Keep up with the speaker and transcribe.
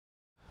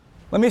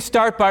Let me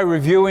start by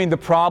reviewing the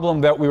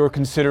problem that we were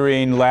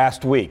considering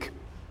last week.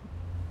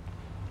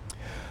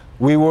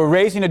 We were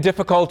raising a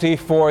difficulty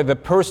for the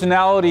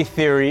personality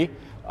theory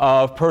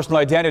of personal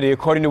identity,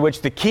 according to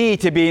which the key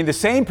to being the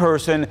same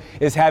person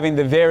is having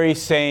the very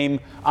same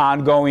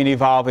ongoing,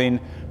 evolving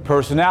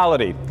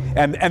personality.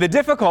 And the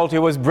difficulty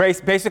was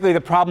basically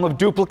the problem of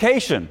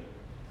duplication.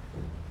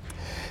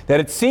 That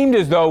it seemed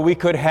as though we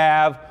could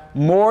have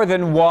more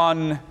than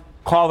one,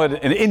 call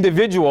it an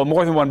individual,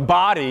 more than one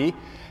body,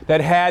 that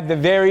had the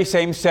very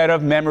same set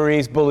of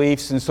memories,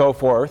 beliefs, and so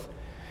forth.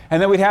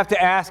 And then we'd have to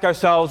ask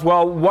ourselves,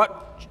 well,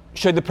 what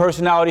should the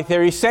personality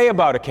theory say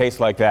about a case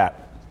like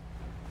that?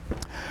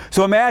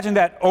 So imagine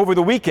that over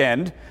the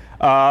weekend,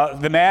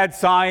 the mad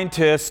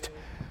scientist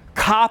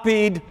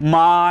copied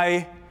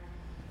my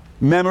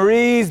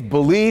memories,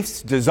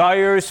 beliefs,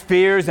 desires,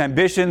 fears,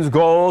 ambitions,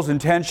 goals,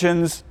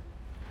 intentions,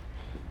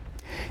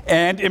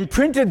 and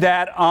imprinted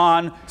that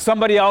on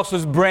somebody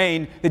else's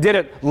brain. They did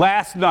it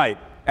last night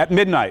at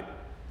midnight.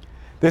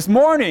 This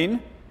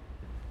morning,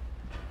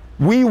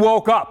 we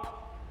woke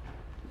up,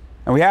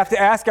 and we have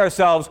to ask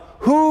ourselves,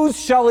 who's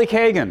Shelley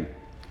Kagan?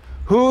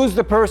 Who's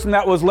the person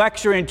that was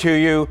lecturing to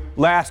you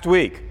last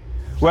week?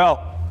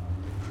 Well,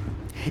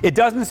 it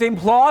doesn't seem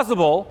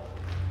plausible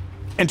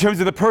in terms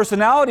of the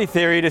personality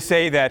theory to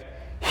say that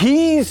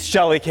he's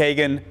Shelley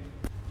Kagan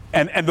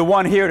and the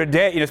one here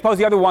today, suppose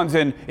the other one's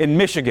in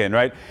Michigan,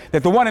 right?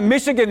 That the one in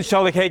Michigan is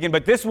Shelley Kagan,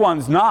 but this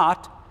one's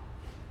not.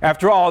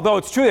 After all, although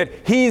it's true that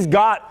he's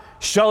got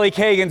Shelley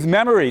Kagan's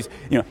memories.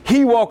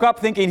 He woke up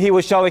thinking he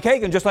was Shelley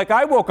Kagan, just like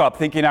I woke up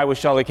thinking I was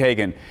Shelley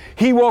Kagan.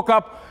 He woke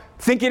up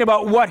thinking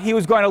about what he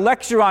was going to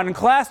lecture on in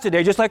class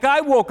today, just like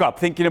I woke up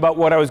thinking about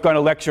what I was going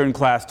to lecture in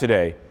class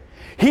today.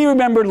 He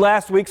remembered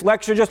last week's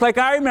lecture just like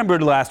I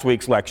remembered last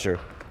week's lecture.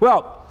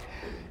 Well,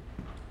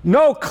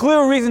 no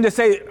clear reason to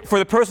say, for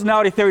the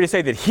personality theory to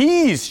say that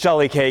he's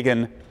Shelley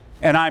Kagan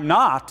and I'm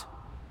not.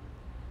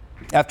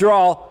 After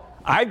all,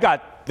 I've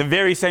got the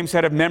very same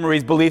set of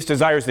memories, beliefs,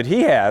 desires that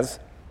he has.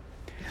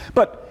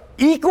 But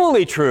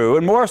equally true,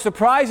 and more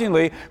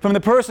surprisingly, from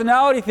the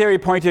personality theory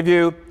point of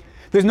view,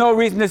 there's no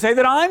reason to say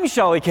that I'm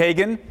Shelley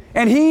Kagan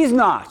and he's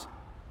not.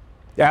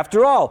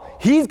 After all,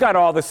 he's got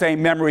all the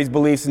same memories,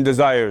 beliefs, and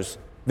desires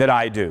that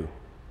I do.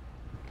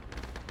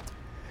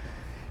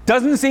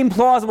 Doesn't seem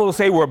plausible to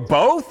say we're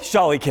both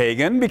Shelley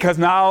Kagan, because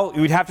now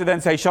you'd have to then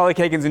say Shelley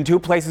Kagan's in two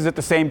places at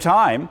the same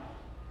time.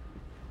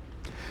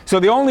 So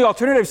the only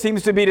alternative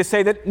seems to be to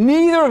say that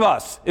neither of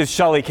us is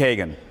Shelley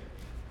Kagan.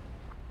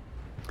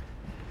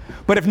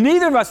 But if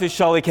neither of us is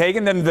Shelley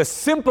Kagan, then the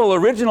simple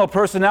original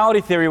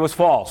personality theory was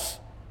false.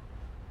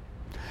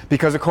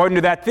 Because according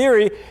to that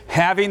theory,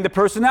 having the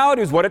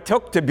personality is what it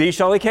took to be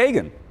Shelley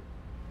Kagan.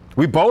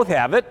 We both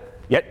have it,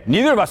 yet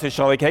neither of us is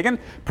Shelley Kagan.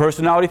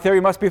 Personality theory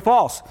must be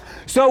false.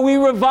 So we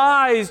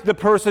revised the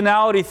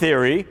personality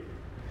theory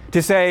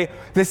to say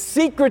the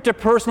secret to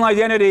personal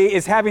identity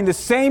is having the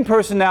same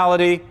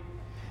personality,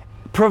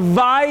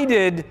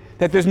 provided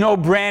that there's no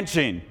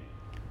branching,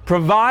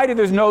 provided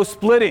there's no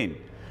splitting,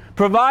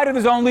 provided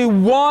there's only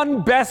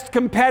one best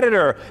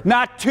competitor,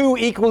 not two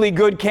equally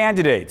good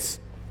candidates.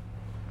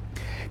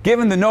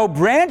 Given the no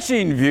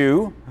branching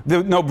view,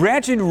 the no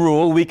branching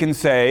rule, we can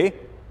say,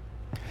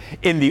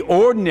 in the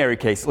ordinary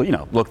case,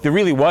 look, there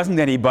really wasn't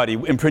anybody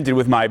imprinted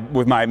with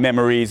my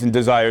memories and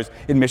desires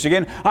in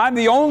Michigan. I'm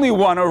the only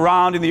one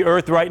around in the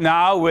earth right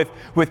now with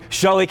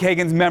Shelley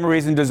Kagan's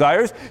memories and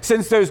desires.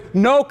 Since there's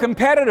no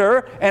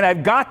competitor and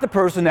I've got the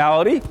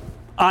personality,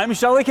 I'm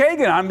Shelley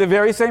Kagan. I'm the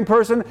very same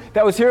person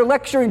that was here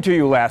lecturing to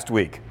you last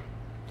week.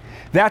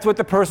 That's what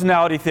the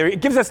personality theory,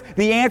 it gives us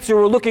the answer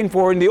we're looking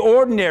for in the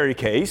ordinary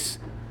case.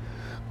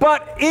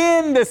 But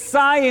in the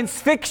science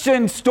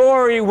fiction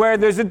story where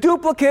there's a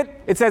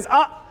duplicate, it says,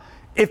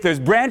 if there's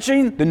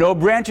branching, the no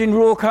branching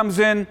rule comes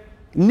in.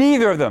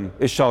 Neither of them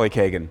is Shelley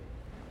Kagan.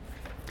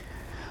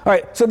 All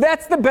right, so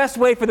that's the best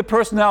way for the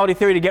personality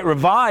theory to get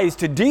revised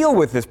to deal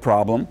with this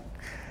problem.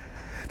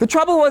 The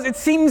trouble was, it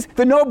seems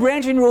the no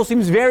branching rule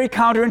seems very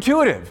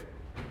counterintuitive.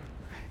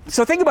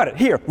 So think about it.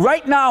 Here,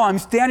 right now, I'm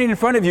standing in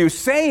front of you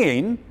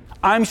saying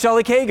I'm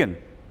Shelley Kagan,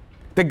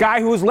 the guy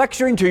who was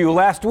lecturing to you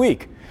last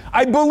week.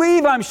 I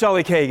believe I'm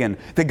Shelley Kagan,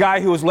 the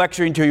guy who was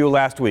lecturing to you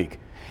last week.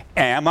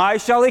 Am I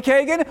Shelley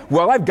Kagan?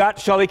 Well, I've got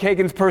Shelley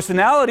Kagan's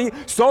personality.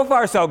 So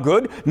far, so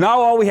good.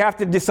 Now all we have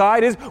to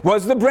decide is,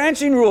 was the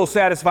branching rule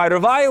satisfied or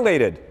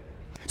violated?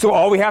 So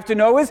all we have to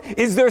know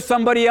is there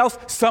somebody else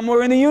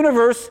somewhere in the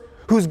universe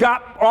who's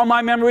got all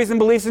my memories and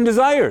beliefs and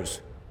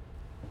desires?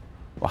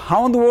 Well,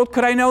 how in the world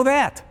could I know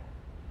that?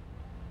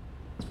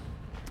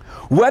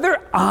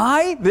 Whether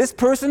this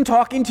person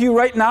talking to you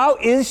right now,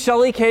 is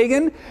Shelley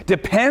Kagan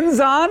depends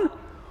on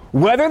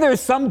whether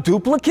there's some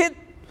duplicate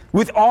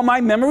with all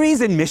my memories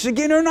in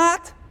Michigan or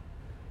not.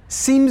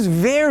 Seems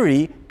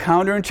very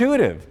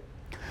counterintuitive.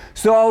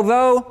 So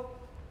although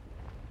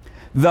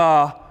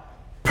the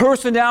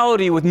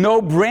personality with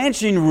no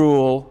branching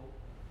rule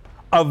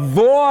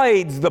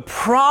avoids the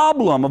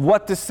problem of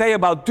what to say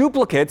about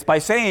duplicates by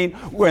saying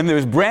when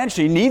there's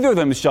branching, neither of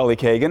them is Shelley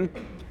Kagan,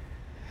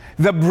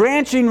 the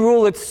branching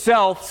rule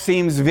itself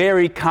seems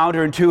very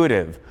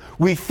counterintuitive.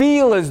 We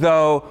feel as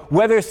though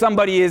whether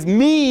somebody is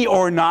me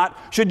or not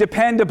should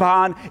depend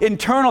upon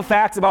internal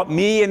facts about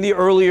me in the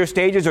earlier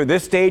stages or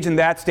this stage and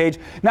that stage,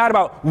 not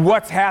about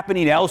what's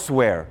happening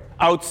elsewhere,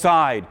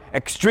 outside,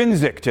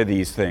 extrinsic to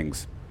these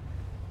things.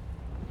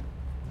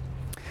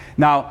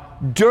 Now,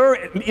 so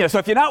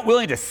if you're not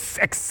willing to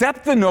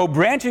accept the no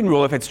branching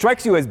rule, if it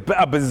strikes you as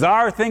a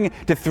bizarre thing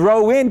to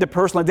throw into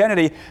personal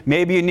identity,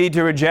 maybe you need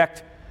to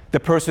reject the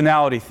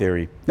personality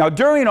theory. Now,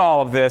 during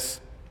all of this,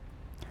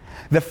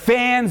 the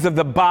fans of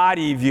the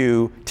body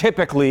view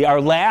typically are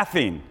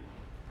laughing.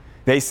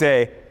 They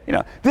say,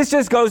 this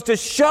just goes to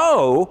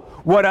show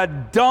what a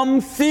dumb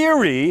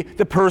theory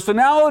the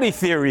personality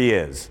theory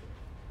is.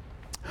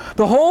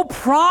 The whole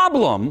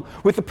problem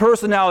with the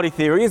personality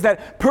theory is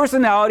that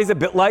personality is a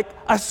bit like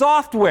a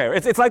software.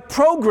 It's like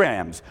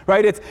programs,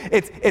 right?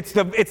 It's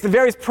the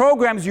various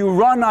programs you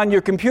run on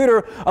your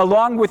computer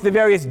along with the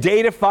various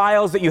data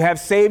files that you have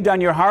saved on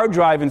your hard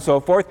drive and so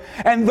forth,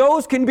 and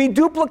those can be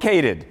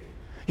duplicated.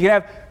 You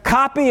can have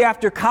copy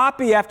after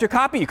copy after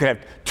copy. You could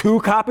have 2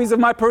 copies of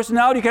my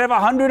personality. You could have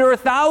 100 or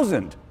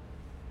 1,000.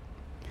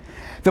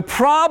 The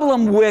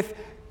problem with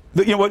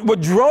what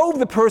drove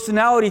the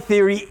personality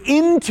theory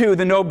into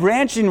the no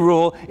branching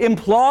rule,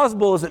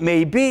 implausible as it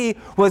may be,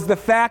 was the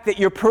fact that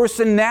your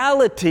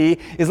personality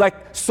is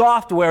like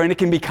software and it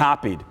can be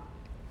copied.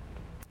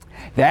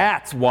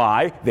 That's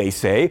why they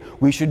say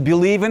we should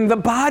believe in the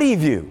body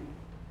view.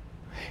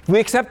 If we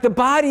accept the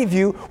body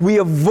view, we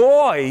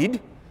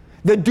avoid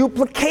the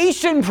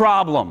duplication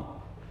problem.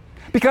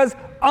 Because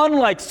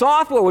unlike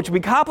software, which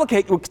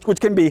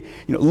can be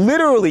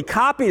literally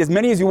copied as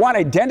many as you want,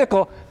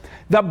 identical,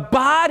 the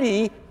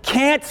body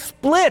can't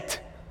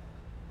split.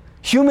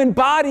 Human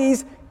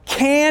bodies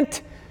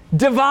can't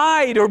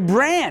divide or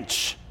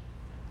branch.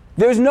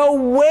 There's no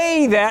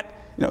way that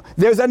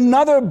there's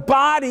another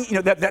body,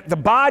 that the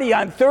body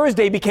on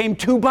Thursday became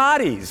 2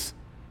 bodies.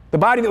 The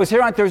body that was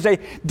here on Thursday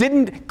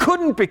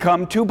couldn't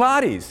become 2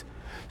 bodies.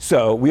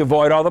 So we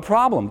avoid all the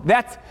problem.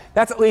 That's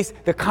at least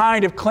the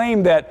kind of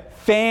claim that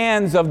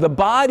fans of the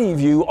body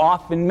view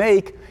often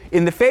make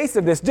in the face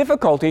of this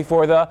difficulty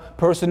for the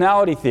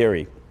personality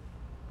theory.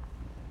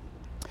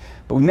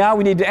 But now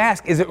we need to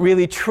ask, is it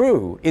really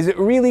true? Is it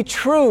really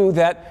true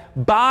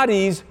that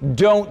bodies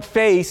don't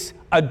face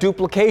a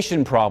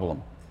duplication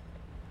problem?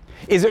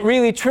 Is it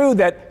really true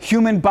that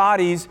human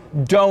bodies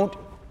don't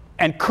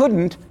and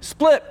couldn't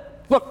split?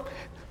 Look,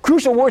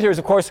 crucial word here is,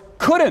 of course,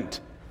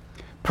 couldn't.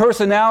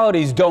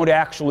 Personalities don't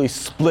actually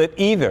split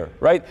either,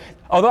 right?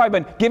 Although I've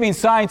been giving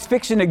science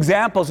fiction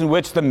examples in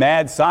which the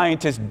mad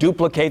scientist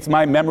duplicates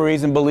my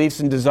memories and beliefs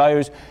and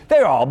desires,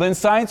 they've all been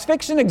science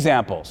fiction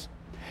examples.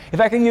 If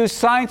I can use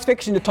science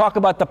fiction to talk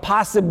about the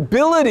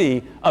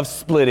possibility of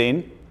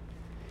splitting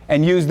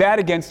and use that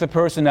against the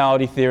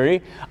personality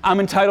theory, I'm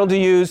entitled to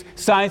use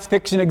science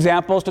fiction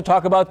examples to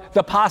talk about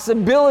the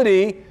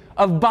possibility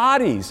of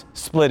bodies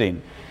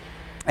splitting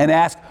and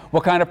ask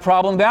what kind of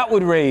problem that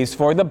would raise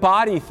for the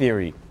body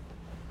theory.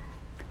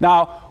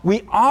 Now,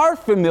 we are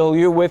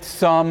familiar with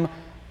some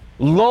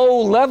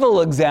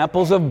low-level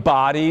examples of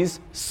bodies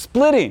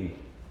splitting.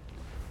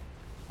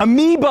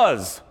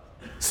 Amoebas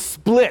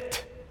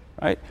split.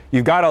 Right?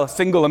 You've got a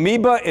single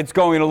amoeba, it's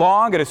going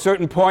along at a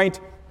certain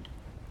point.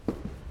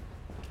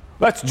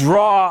 Let's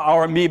draw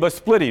our amoeba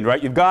splitting,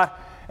 right? You've got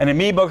an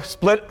amoeba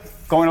split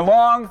going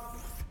along.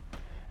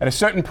 At a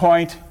certain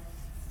point,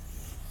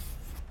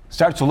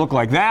 starts to look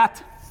like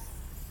that.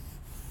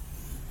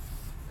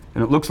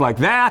 And it looks like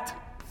that.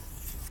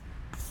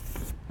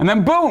 And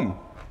then boom,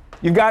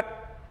 you've got,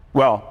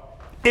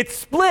 it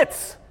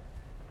splits.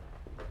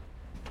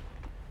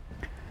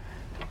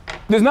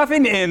 There's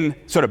nothing in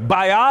sort of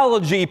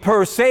biology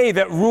per se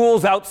that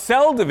rules out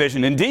cell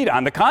division. Indeed,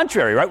 on the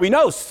contrary, right? We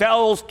know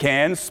cells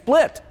can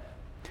split.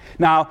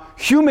 Now,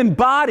 human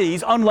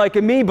bodies, unlike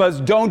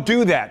amoebas, don't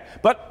do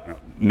that. But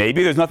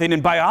maybe there's nothing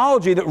in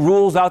biology that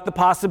rules out the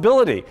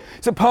possibility.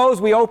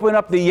 Suppose we open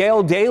up the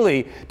Yale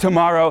Daily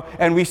tomorrow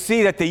and we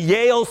see that the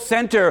Yale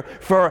Center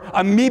for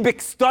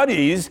Amoebic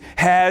Studies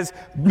has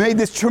made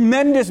this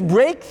tremendous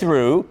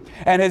breakthrough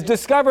and has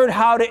discovered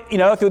how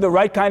to, through the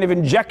right kind of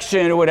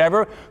injection or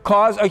whatever,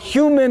 cause a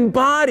human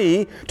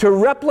body to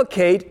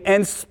replicate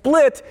and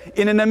split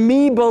in an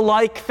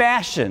amoeba-like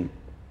fashion.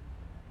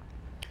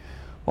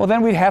 Well,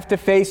 then we'd have to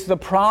face the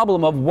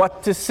problem of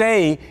what to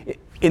say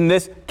in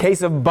this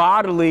case of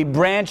bodily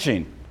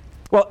branching.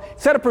 Well,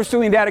 instead of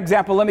pursuing that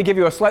example, let me give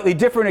you a slightly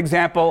different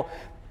example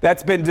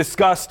that's been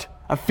discussed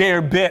a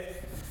fair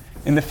bit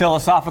in the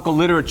philosophical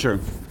literature.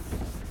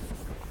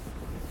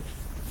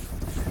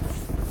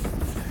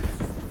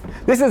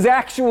 This is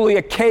actually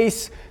a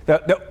case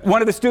that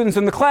one of the students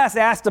in the class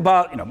asked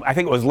about, I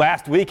think it was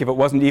last week if it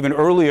wasn't even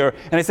earlier,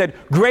 and I said,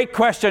 great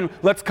question,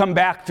 let's come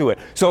back to it.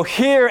 So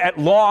here at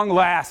long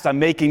last, I'm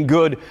making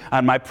good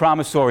on my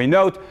promissory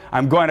note.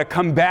 I'm going to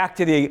come back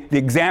to the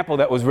example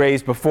that was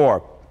raised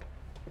before.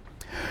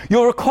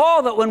 You'll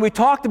recall that when we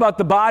talked about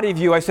the body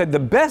view, I said the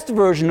best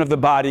version of the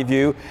body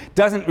view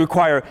doesn't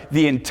require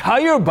the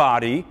entire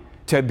body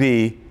to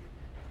be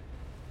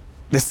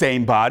the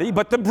same body,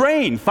 but the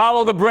brain.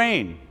 Follow the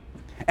brain.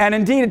 And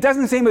indeed, it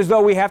doesn't seem as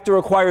though we have to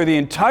require the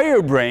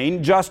entire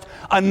brain, just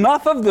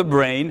enough of the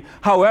brain,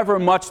 however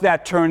much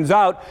that turns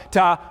out,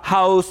 to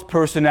house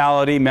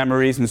personality,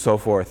 memories, and so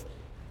forth.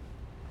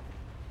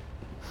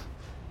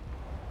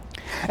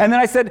 And then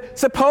I said,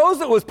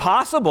 suppose it was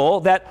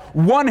possible that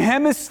one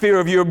hemisphere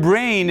of your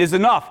brain is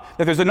enough,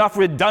 that there's enough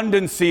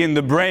redundancy in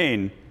the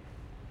brain,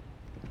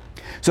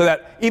 so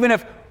that even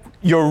if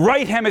your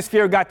right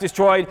hemisphere got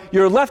destroyed,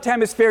 your left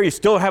hemisphere, you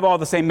still have all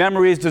the same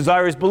memories,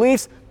 desires,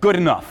 beliefs, good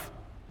enough.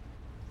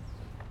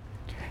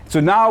 So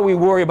now we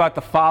worry about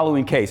the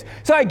following case.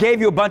 So I gave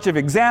you a bunch of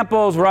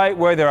examples, right,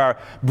 where there are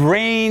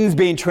brains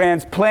being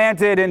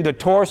transplanted into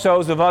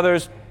torsos of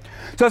others.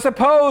 So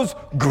suppose,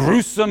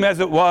 gruesome as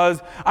it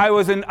was,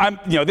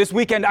 this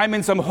weekend I'm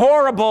in some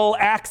horrible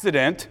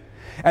accident,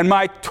 and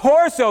my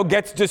torso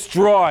gets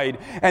destroyed,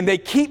 and they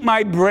keep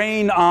my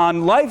brain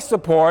on life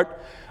support,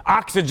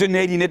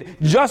 oxygenating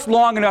it just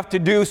long enough to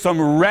do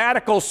some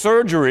radical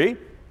surgery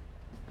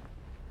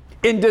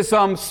into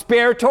some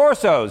spare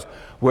torsos.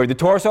 Where did the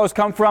torsos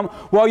come from?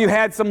 Well, you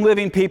had some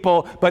living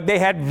people, but they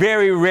had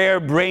very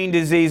rare brain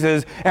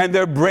diseases, and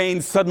their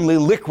brains suddenly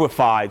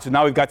liquefied. So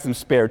now we've got some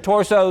spare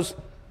torsos.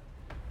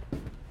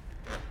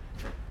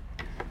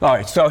 All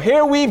right, so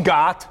here we've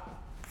got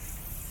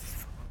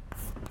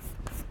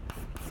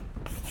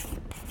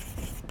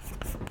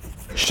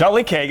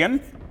Shelley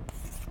Kagan.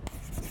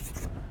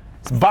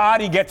 His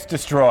body gets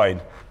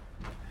destroyed.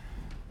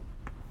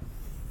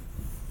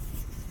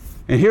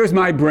 And here's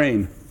my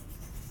brain.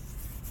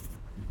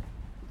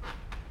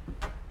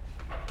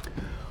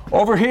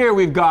 Over here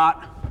we've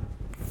got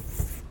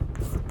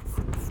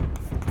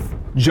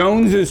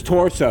Jones's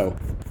torso.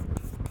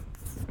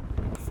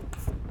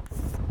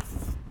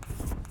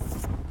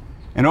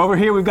 And over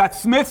here we've got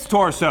Smith's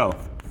torso.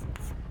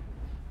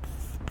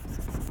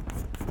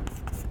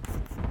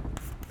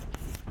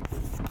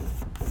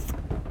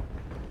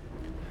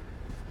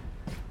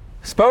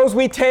 Suppose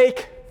we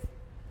take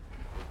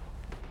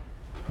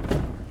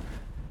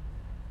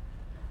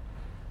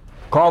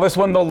call this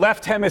one the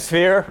left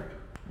hemisphere,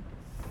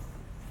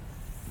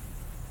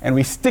 and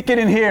we stick it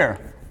in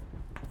here,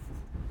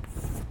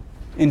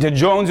 into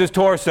Jones's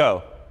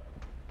torso.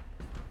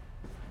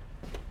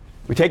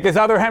 We take this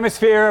other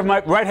hemisphere of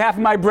my right half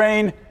of my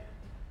brain,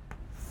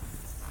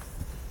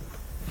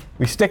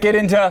 we stick it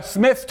into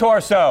Smith's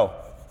torso.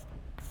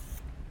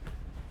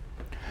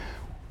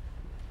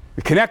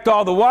 We connect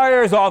all the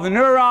wires, all the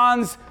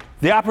neurons,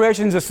 the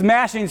operation's a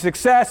smashing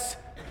success.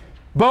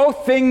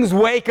 Both things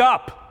wake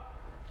up.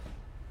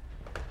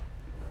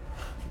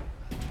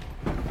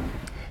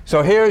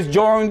 So here's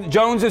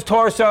Jones's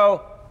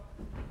torso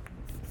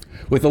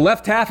with the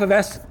left half of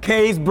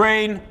SK's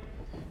brain,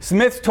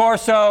 Smith's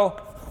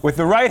torso with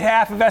the right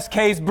half of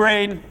SK's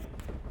brain.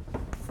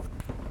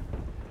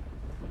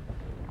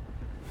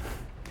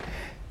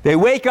 They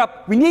wake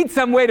up. We need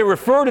some way to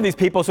refer to these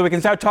people so we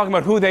can start talking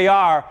about who they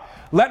are.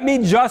 Let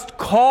me just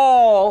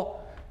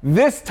call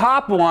this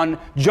top one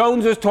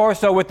Jones's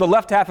torso with the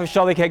left half of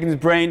Shelley Kagan's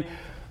brain.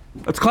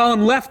 Let's call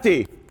him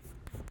Lefty.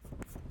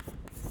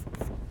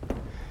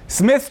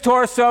 Smith's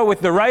torso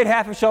with the right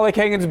half of Shelley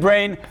Kagan's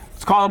brain,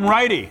 let's call him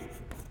Righty.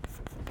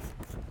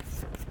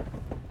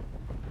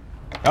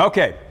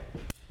 Okay.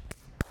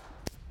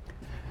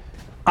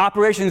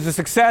 Operation is a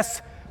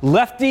success.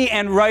 Lefty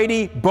and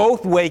Righty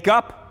both wake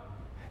up.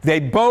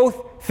 They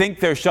both think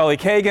they're Shelley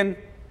Kagan,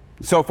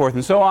 so forth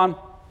and so on.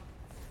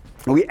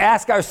 We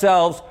ask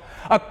ourselves,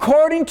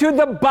 according to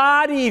the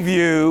body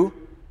view,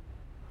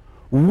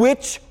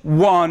 which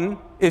one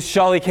is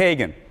Shelley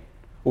Kagan?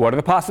 What are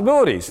the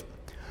possibilities?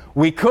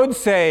 We could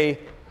say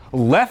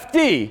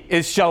Lefty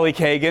is Shelley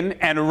Kagan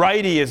and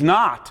Righty is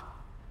not.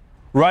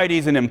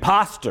 Righty's an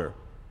imposter.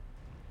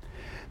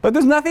 But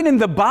there's nothing in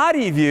the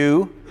body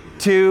view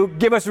to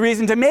give us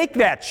reason to make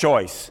that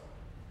choice.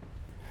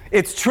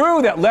 It's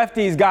true that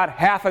Lefty's got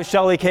half of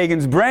Shelley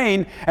Kagan's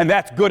brain, and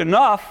that's good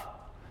enough.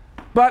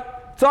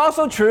 But it's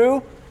also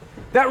true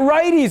that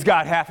Righty's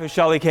got half of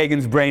Shelley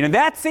Kagan's brain, and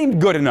that seemed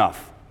good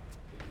enough.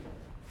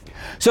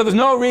 So there's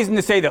no reason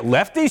to say that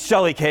Lefty's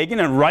Shelley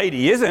Kagan and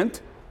Righty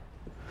isn't.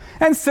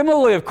 And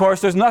similarly, of course,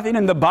 there's nothing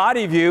in the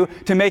body view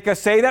to make us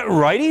say that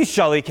Righty's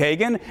Shelley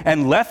Kagan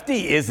and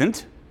Lefty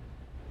isn't.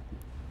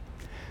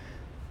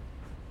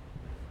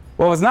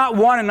 Well, it's not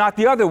one and not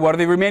the other. What are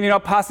the remaining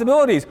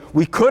possibilities?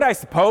 We could, I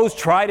suppose,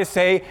 try to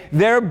say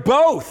they're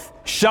both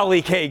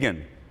Shelley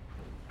Kagan.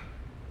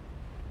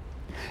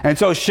 And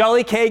so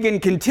Shelley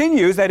Kagan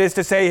continues, that is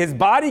to say his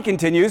body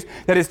continues,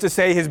 that is to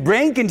say his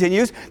brain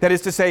continues, that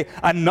is to say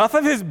enough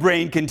of his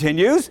brain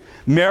continues,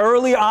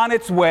 merrily on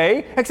its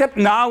way, except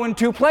now in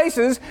two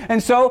places.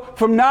 And so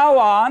from now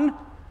on,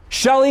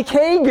 Shelley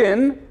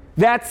Kagan,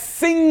 that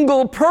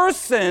single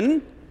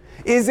person,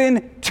 is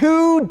in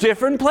two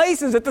different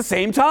places at the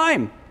same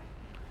time.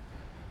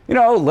 You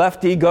know,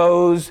 Lefty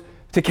goes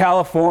to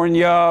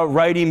California,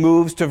 Righty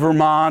moves to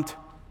Vermont.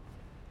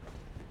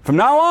 From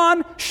now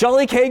on,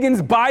 Shelley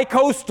Kagan's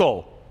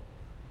bi-coastal.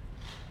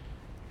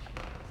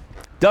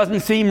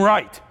 Doesn't seem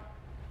right.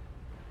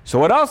 So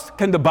what else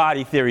can the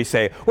body theory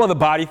say? Well, the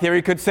body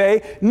theory could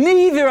say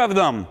neither of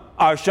them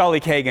are Shelley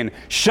Kagan.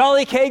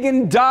 Shelley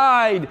Kagan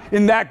died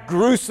in that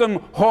gruesome,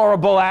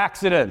 horrible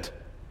accident.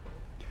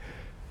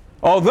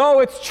 Although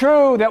it's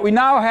true that we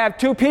now have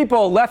two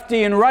people,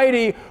 lefty and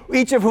righty,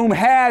 each of whom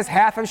has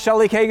half of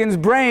Shelley Kagan's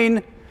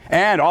brain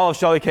and all of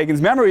Shelley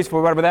Kagan's memories,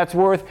 for whatever that's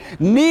worth,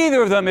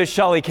 neither of them is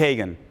Shelley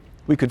Kagan.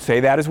 We could say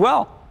that as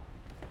well.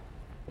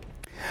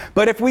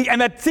 But if we,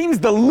 and that seems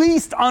the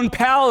least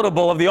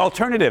unpalatable of the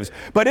alternatives,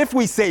 but if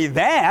we say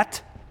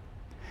that,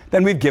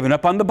 then we've given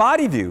up on the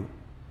body view.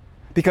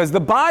 Because the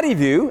body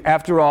view,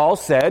 after all,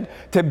 said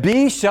to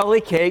be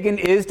Shelley Kagan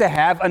is to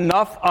have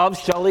enough of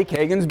Shelley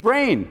Kagan's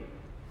brain.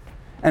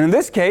 And in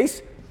this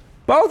case,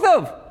 both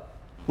of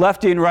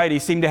lefty and righty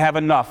seem to have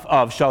enough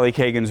of Shelley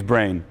Kagan's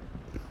brain.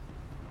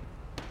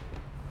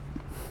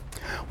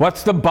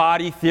 What's the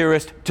body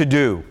theorist to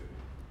do?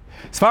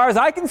 As far as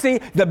I can see,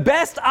 the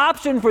best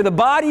option for the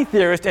body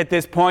theorist at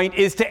this point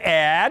is to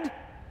add,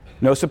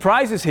 no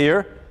surprises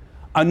here,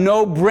 a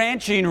no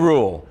branching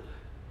rule.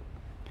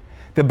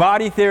 The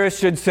body theorist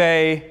should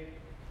say,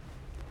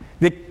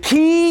 the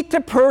key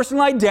to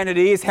personal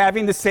identity is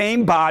having the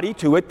same body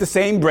to it, the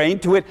same brain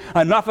to it,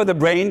 enough of the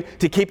brain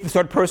to keep the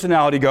sort of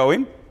personality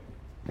going,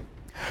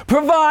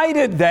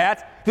 provided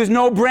that there's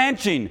no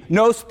branching,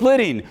 no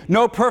splitting,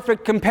 no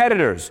perfect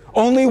competitors,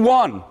 only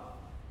one.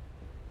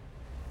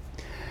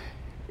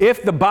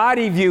 If the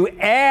body view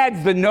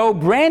adds the no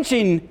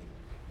branching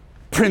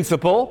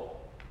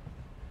principle,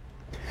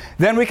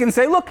 then we can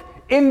say, look,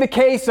 in the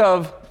case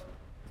of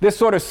this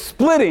sort of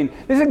splitting,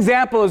 this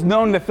example is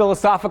known in the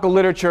philosophical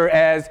literature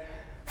as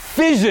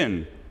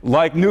fission,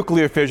 like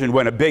nuclear fission,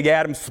 when a big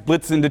atom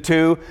splits into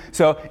two.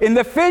 So in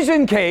the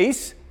fission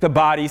case, the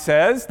body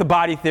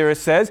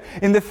theorist says,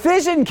 in the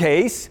fission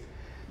case,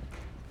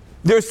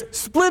 there's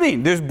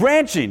splitting, there's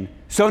branching,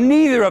 so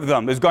neither of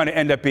them is going to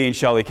end up being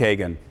Shelley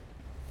Kagan.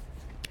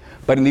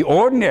 But in the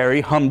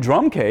ordinary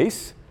humdrum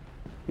case,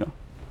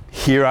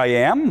 here I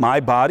am, my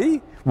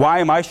body. Why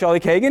am I Shelley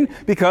Kagan?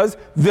 Because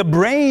the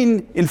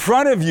brain in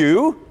front of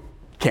you,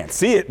 can't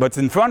see it, but it's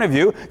in front of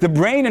you. The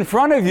brain in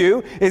front of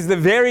you is the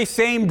very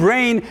same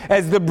brain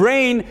as the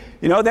brain,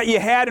 that you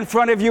had in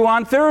front of you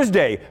on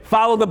Thursday.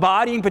 Follow the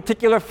body, in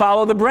particular,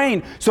 follow the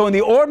brain. So in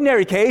the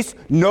ordinary case,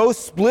 no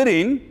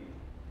splitting,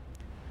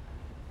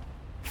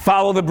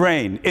 follow the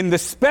brain. In the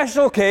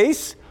special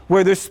case,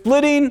 where there's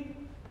splitting,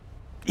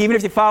 even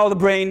if you follow the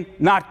brain,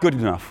 not good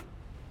enough.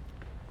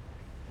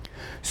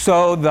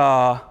 So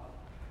the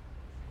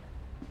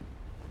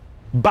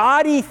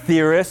body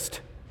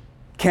theorist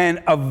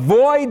can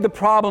avoid the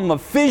problem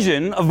of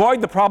fission,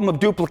 avoid the problem of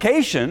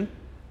duplication,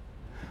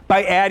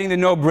 by adding the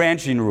no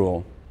branching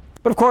rule.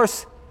 But of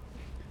course,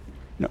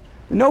 the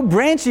no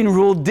branching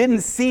rule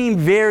didn't seem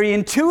very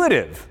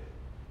intuitive.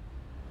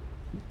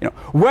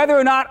 Whether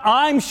or not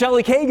I'm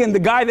Shelley Kagan, the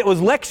guy that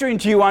was lecturing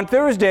to you on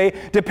Thursday,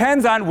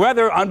 depends on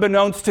whether,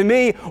 unbeknownst to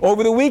me,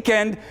 over the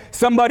weekend,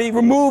 somebody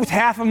removed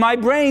half of my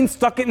brain,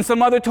 stuck it in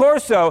some other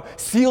torso,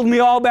 sealed me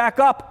all back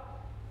up.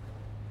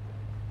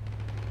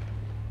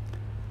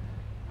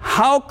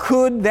 How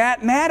could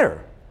that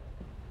matter?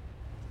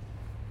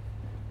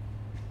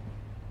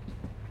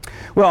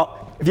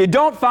 Well, if you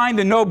don't find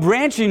the no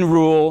branching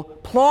rule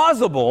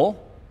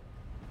plausible,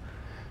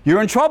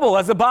 you're in trouble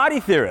as a body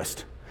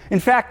theorist. In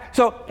fact,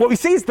 so what we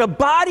see is the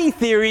body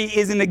theory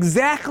is in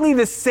exactly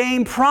the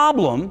same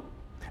problem,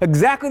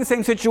 exactly the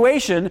same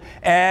situation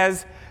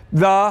as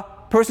the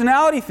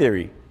personality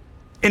theory.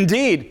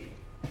 Indeed,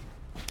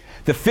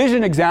 the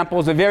fission example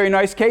is a very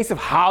nice case of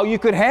how you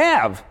could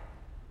have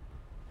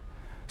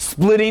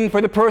splitting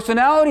for the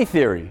personality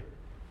theory.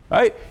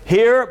 Right?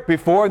 Here,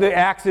 before the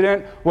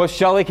accident, was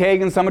Shelley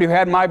Kagan, somebody who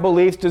had my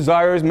beliefs,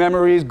 desires,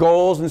 memories,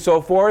 goals, and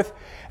so forth.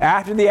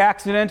 After the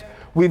accident,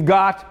 we've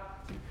got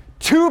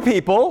two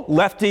people,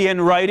 lefty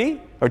and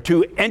righty, or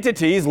two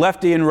entities,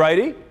 lefty and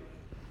righty,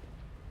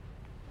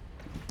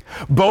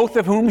 both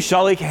of whom have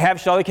Shelley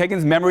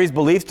Kagan's memories,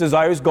 beliefs,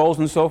 desires, goals,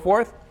 and so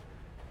forth.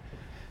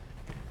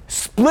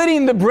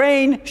 Splitting the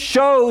brain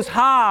shows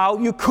how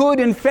you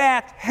could, in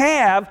fact,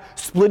 have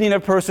splitting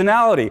of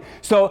personality.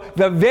 So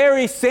the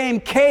very same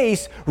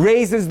case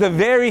raises the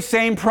very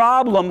same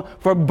problem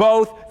for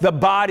both the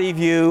body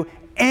view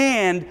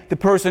and the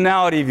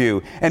personality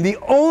view. And the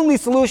only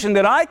solution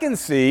that I can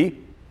see,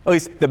 at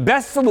least the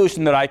best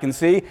solution that I can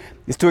see,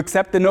 is to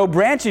accept the no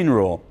branching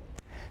rule.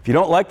 If you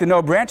don't like the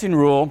no branching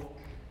rule,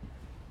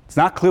 it's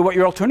not clear what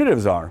your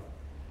alternatives are.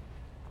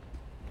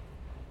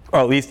 Or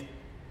at least,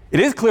 it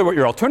is clear what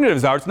your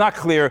alternatives are. It's not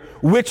clear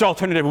which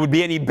alternative would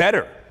be any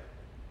better.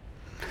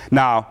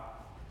 Now,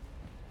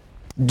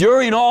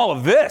 during all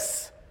of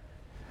this,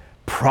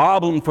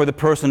 problem for the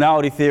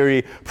personality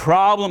theory,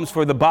 problems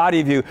for the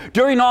body view,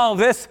 during all of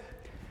this,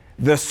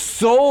 the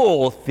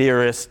soul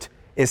theorist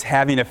is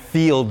having a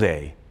field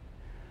day.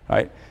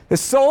 Right? The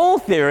soul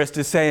theorist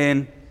is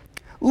saying,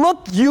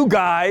 look, you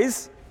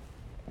guys,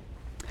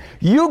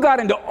 You got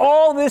into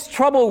all this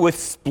trouble with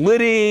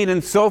splitting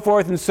and so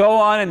forth and so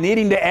on and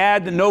needing to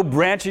add the no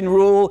branching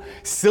rule,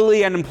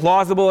 silly and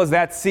implausible as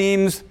that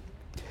seems.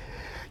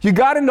 You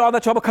got into all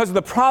that trouble because of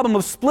the problem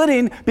of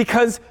splitting,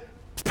 because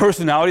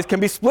personalities can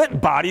be split,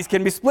 bodies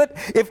can be split.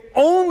 If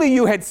only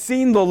you had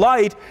seen the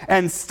light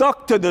and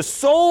stuck to the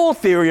soul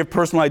theory of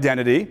personal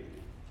identity,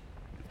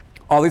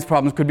 all these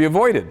problems could be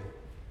avoided.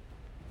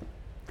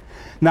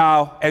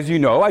 Now, as you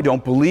know, I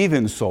don't believe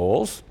in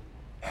souls.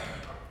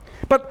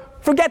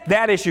 But forget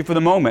that issue for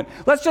the moment.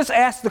 Let's just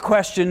ask the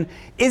question,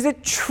 is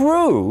it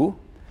true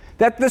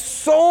that the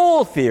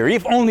soul theory,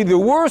 if only there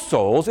were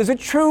souls, is it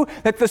true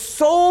that the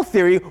soul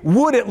theory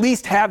would at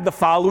least have the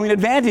following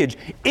advantage?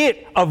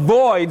 It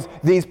avoids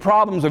these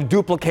problems of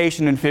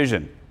duplication and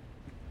fission.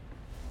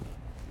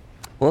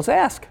 Well, let's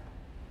ask.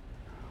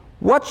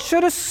 What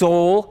should a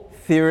soul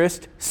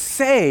theorist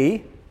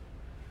say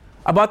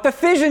about the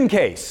fission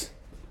case?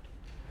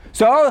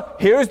 So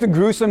here's the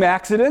gruesome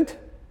accident.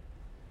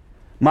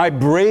 My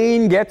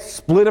brain gets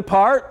split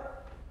apart.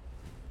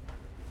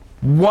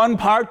 One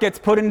part gets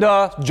put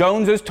into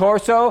Jones's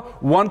torso.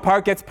 One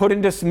part gets put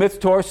into Smith's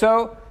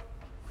torso.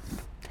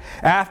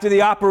 After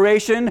the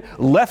operation,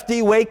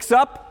 Lefty wakes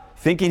up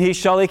thinking he's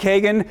Shelley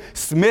Kagan.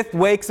 Smith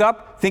wakes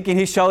up thinking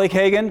he's Shelley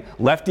Kagan.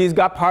 Lefty's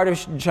got part of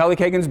Shelley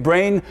Kagan's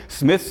brain.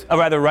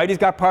 Righty's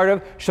got part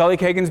of Shelley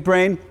Kagan's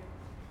brain.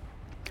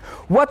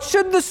 What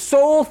should the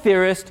soul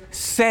theorist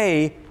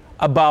say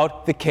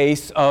about the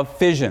case of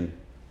fission?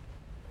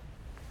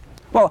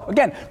 Well,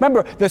 again,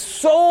 remember, the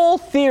soul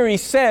theory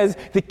says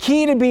the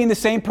key to being the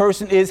same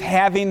person is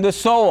having the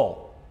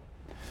soul.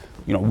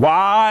 You know,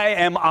 why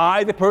am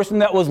I the person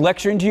that was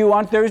lecturing to you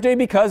on Thursday?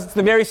 Because it's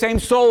the very same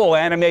soul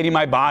animating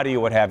my body or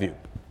what have you.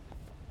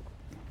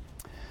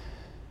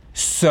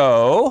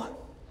 So,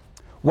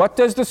 what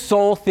does the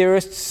soul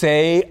theorist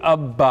say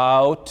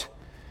about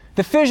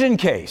the fission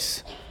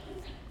case?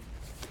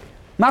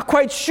 Not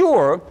quite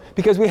sure,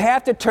 because we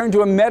have to turn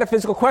to a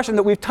metaphysical question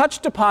that we've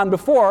touched upon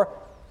before,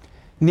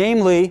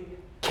 namely,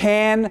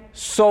 can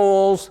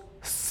souls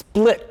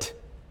split?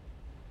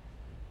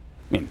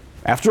 I mean,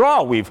 after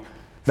all,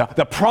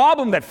 the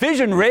problem that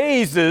fission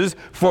raises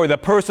for the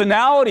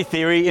personality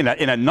theory in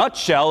a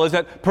nutshell is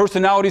that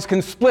personalities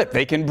can split,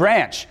 they can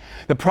branch.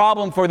 The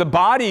problem for the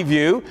body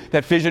view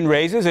that fission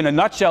raises in a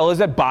nutshell is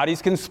that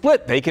bodies can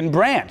split, they can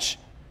branch.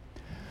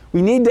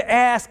 We need to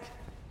ask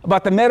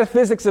about the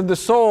metaphysics of the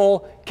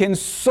soul. Can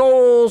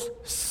souls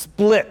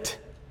split?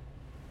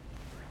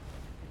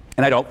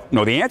 And I don't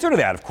know the answer to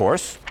that, of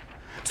course.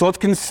 So let's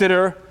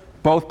consider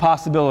both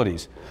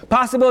possibilities.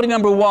 Possibility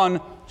number one,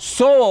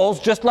 souls,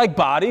 just like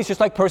bodies, just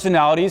like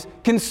personalities,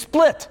 can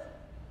split.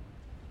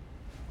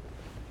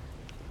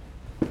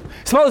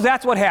 Suppose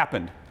that's what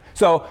happened.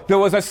 So there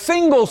was a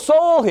single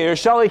soul here,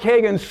 Shelley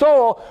Kagan's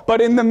soul, but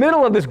in the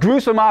middle of this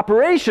gruesome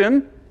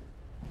operation,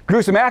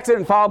 gruesome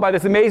accident followed by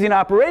this amazing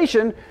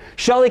operation,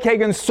 Shelley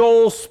Kagan's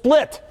soul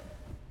split.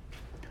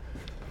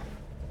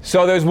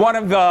 So there's one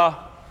of the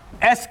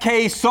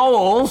SK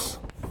souls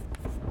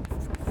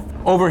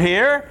over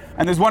here,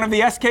 and there's one of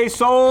the SK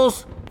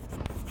souls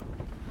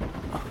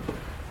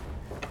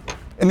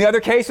in the other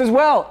case as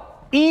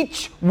well.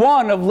 Each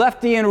one of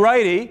lefty and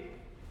righty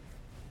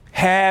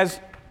has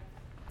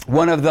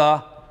one of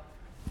the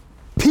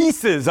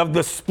pieces of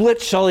the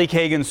split Shelley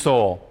Kagan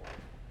soul.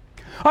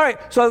 All right,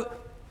 so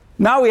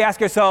now we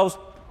ask ourselves,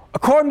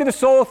 according to the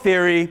soul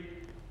theory,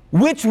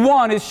 which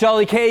one is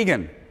Shelley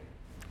Kagan?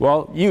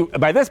 Well,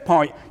 by this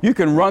point, you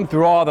can run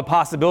through all the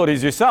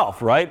possibilities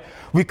yourself, right?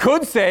 We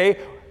could say,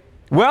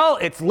 well,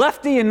 it's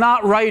lefty and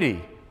not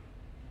righty.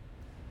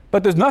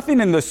 But there's nothing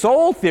in the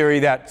soul theory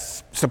that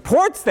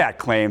supports that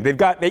claim.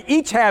 They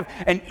each have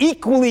an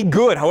equally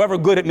good, however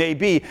good it may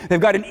be, they've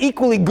got an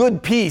equally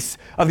good piece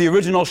of the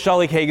original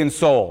Shelley Kagan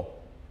soul.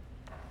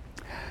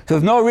 So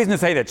there's no reason to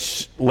say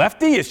that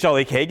lefty is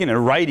Shelley Kagan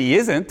and righty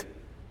isn't.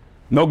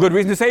 No good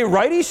reason to say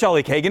righty is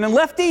Shelley Kagan and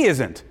lefty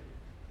isn't.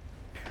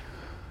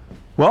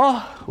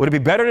 Well, would it be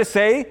better to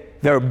say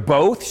they're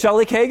both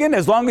Shelley Kagan?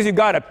 As long as you've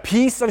got a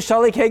piece of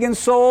Shelley Kagan's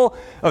soul,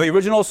 of the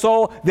original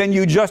soul, then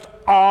you just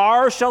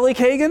are Shelley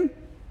Kagan? In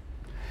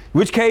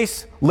which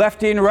case,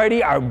 lefty and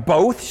righty are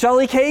both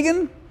Shelley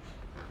Kagan?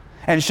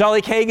 And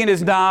Shelley Kagan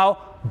is now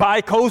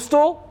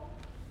bi-coastal,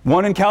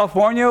 one in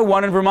California,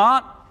 one in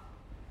Vermont,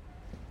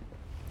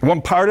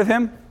 one part of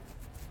him.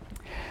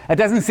 That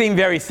doesn't seem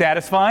very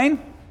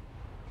satisfying.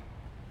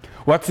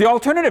 What's the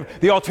alternative?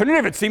 The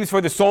alternative, it seems,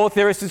 for the soul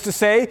theorist is to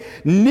say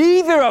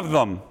neither of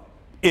them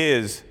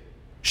is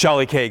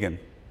Shelley Kagan.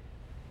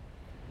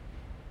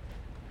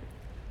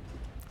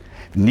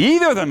 If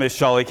neither of them is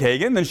Shelley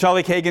Kagan, then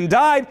Shelley Kagan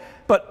died.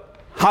 But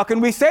how can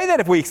we say that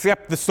if we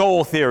accept the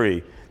soul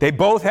theory? They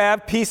both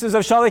have pieces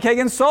of Shelley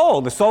Kagan's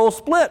soul. The soul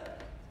split.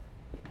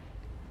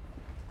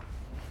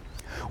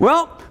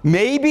 Well,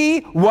 maybe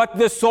what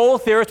the soul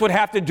theorist would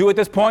have to do at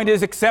this point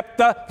is accept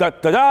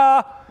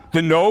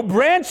the no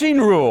branching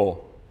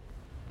rule.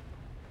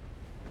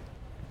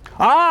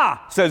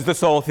 Ah, says the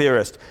soul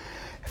theorist.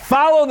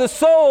 follow the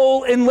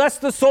soul unless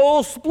the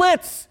soul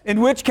splits,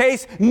 in which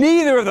case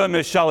neither of them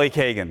is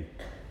Shelley-Kagan.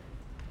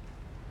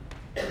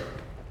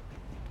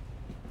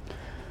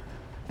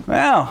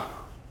 Well,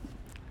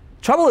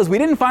 trouble is we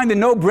didn't find the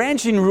no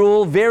branching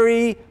rule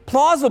very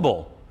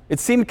plausible. It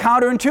seemed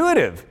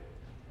counterintuitive.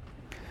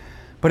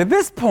 But at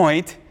this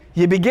point,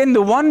 you begin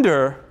to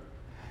wonder,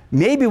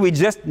 maybe we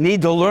just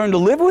need to learn to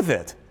live with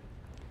it.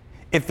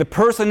 If the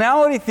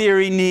personality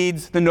theory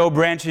needs the no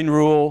branching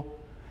rule,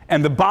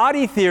 and the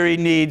body theory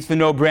needs the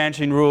no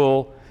branching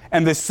rule,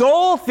 and the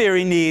soul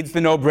theory needs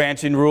the no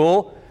branching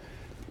rule,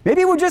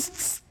 maybe we're just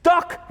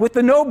stuck with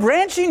the no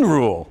branching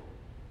rule,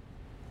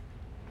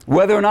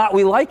 whether or not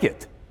we like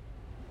it.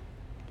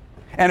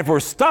 And if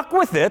we're stuck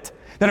with it,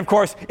 then of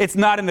course it's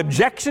not an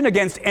objection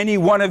against any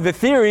one of the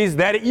theories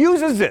that it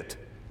uses it.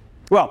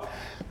 Well,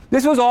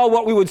 this was all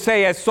what we would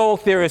say as soul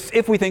theorists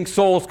if we think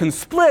souls can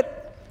split,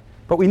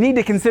 but we need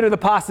to consider the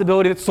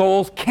possibility that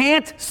souls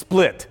can't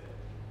split.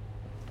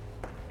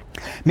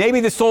 Maybe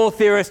the soul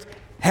theorist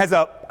has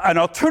an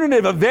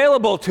alternative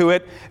available to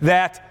him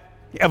that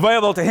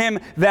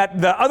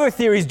the other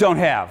theories don't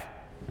have.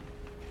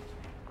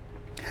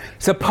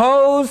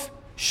 Suppose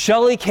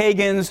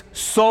Shelley-Kagan's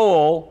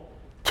soul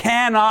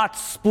cannot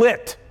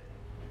split.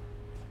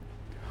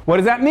 What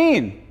does that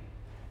mean?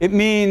 It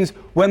means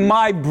when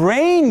my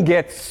brain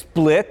gets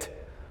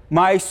split,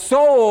 my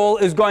soul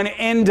is going to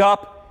end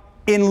up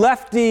in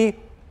lefty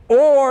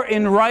or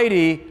in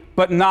righty,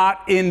 but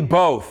not in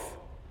both.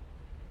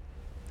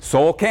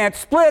 Soul can't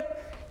split,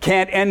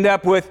 can't end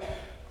up with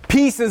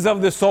pieces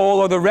of the soul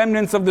or the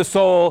remnants of the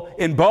soul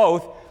in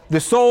both.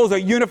 The soul is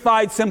a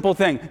unified, simple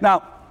thing.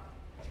 Now,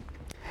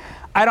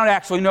 I don't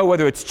actually know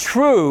whether it's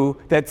true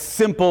that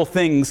simple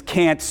things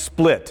can't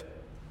split.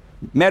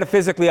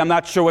 Metaphysically, I'm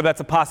not sure whether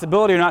that's a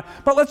possibility or not,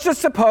 but let's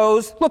just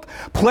suppose, look,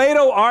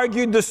 Plato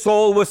argued the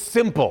soul was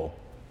simple.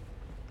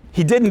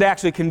 He didn't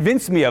actually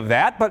convince me of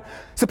that, but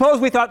suppose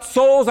we thought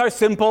souls are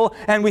simple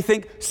and we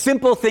think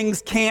simple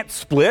things can't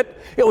split.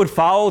 It would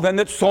follow then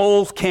that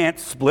souls can't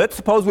split.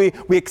 Suppose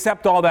we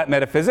accept all that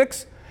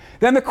metaphysics.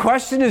 Then the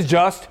question is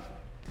just,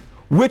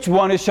 which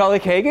one is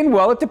Shelley-Kagan?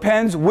 Well, it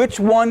depends which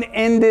one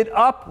ended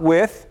up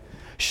with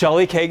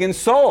Shelley-Kagan's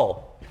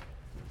soul.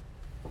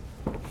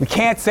 We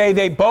can't say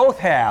they both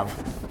have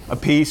a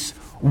piece.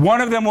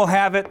 One of them will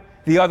have it,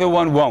 the other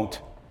one won't.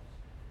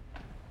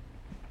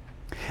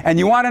 And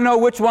you want to know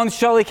which one's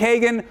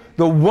Shelley-Kagan?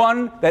 The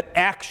one that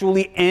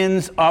actually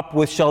ends up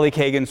with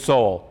Shelley-Kagan's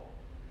soul.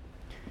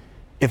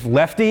 If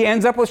lefty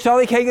ends up with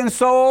Shelley-Kagan's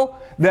soul,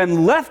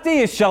 then lefty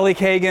is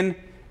Shelley-Kagan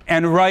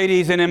and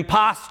righty's an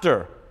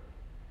imposter.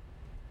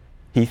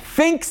 He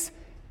thinks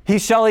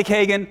he's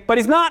Shelley-Kagan, but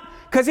he's not,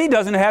 because he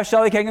doesn't have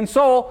Shelley-Kagan's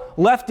soul.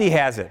 Lefty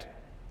has it.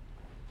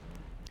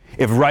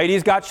 If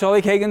righty's got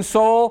Shelley-Kagan's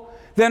soul,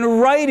 then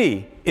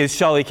righty is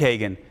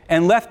Shelley-Kagan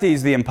and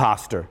lefty's the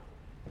imposter.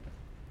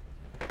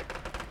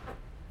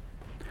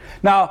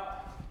 Now,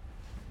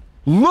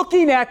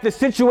 looking at the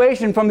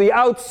situation from the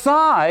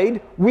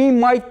outside, we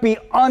might be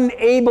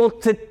unable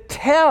to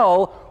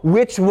tell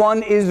which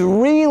one is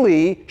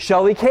really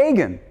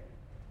Shelley-Kagan,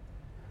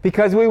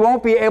 because we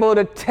won't be able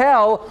to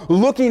tell,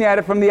 looking at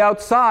it from the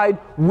outside,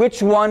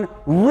 which one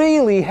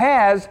really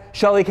has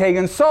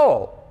Shelley-Kagan's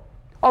soul.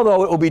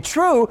 Although it will be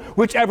true,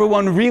 whichever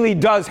one really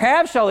does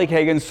have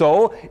Shelley-Kagan's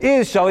soul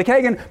is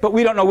Shelley-Kagan, but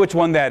we don't know which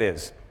one that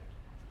is.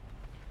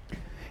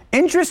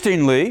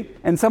 Interestingly,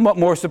 and somewhat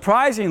more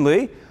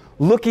surprisingly,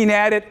 looking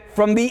at it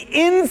from the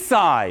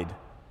inside,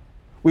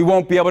 we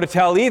won't be able to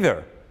tell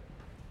either.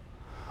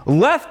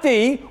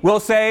 Lefty will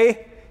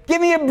say,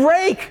 give me a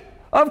break.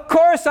 Of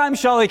course I'm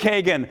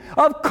Shelley-Kagan.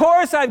 Of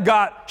course I've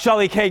got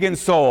Shelley-Kagan's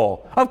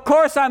soul. Of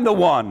course I'm the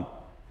one.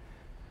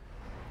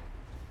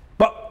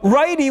 But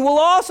righty will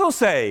also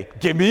say,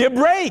 give me a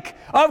break.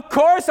 Of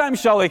course I'm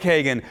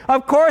Shelley-Kagan.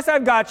 Of course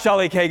I've got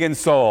Shelley-Kagan's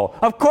soul.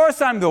 Of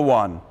course I'm the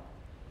one.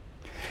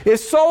 If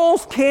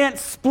souls can't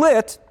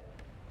split,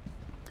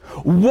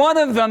 one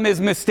of them is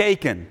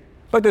mistaken,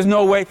 but there's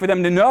no way for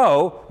them to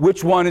know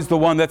which one is the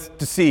one that's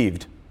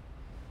deceived.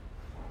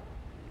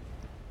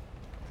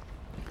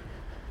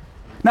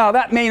 Now,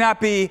 that may not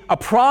be a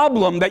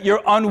problem that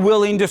you're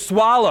unwilling to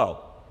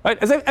swallow.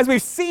 Right? As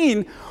we've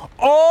seen,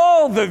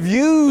 all the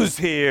views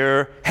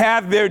here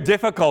have their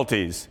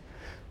difficulties.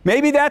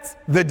 Maybe that's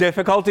the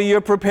difficulty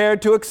you're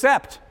prepared to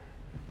accept.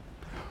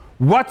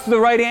 What's the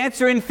right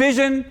answer in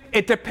fission?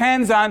 It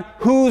depends on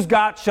who's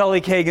got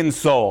Shelley-Kagan's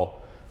soul.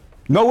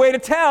 No way to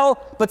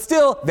tell, but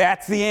still,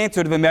 that's the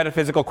answer to the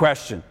metaphysical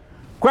question.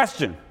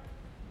 Question.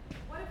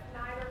 What if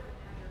neither of them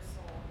have their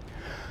soul?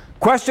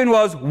 Question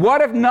was, what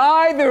if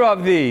neither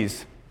of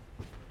these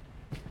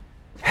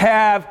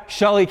have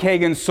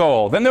Shelley-Kagan's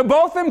soul? Then they're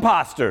both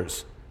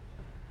imposters.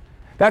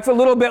 That's a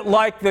little bit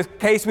like the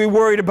case we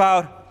worried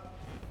about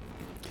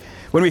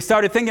when we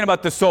started thinking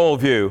about the soul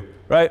view.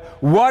 Right?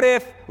 What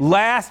if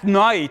last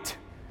night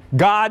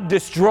God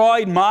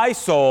destroyed my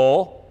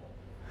soul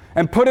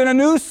and put in a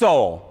new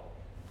soul?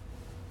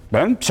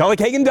 Then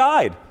Shelley-Kagan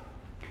died.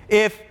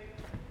 If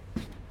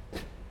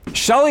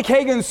Shelley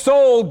Kagan's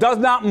soul does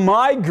not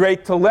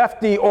migrate to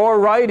lefty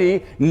or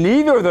righty.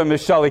 Neither of them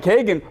is Shelley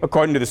Kagan,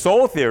 according to the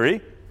soul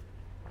theory.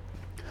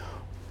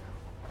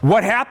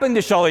 What happened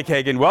to Shelley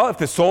Kagan? Well, if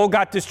the soul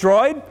got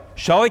destroyed,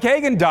 Shelley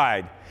Kagan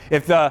died.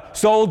 If the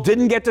soul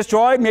didn't get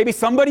destroyed, maybe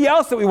somebody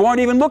else that we weren't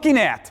even looking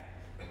at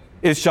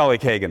is Shelley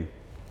Kagan.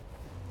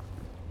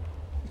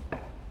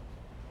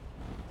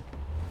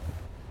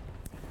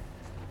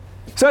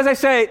 So as I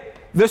say,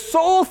 the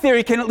soul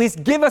theory can at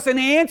least give us an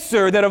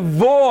answer that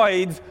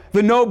avoids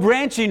the no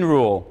branching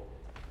rule.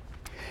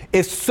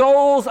 If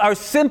souls are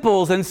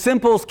simples and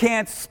simples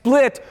can't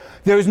split,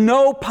 there's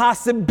no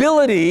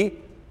possibility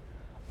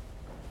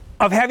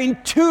of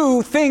having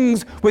two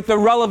things with the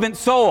relevant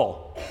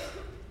soul.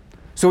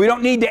 So we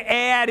don't need to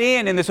add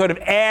in this sort of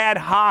ad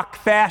hoc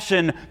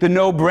fashion the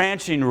no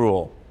branching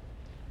rule.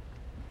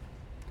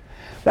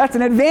 That's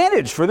an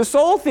advantage for the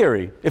soul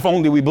theory, if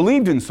only we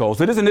believed in souls.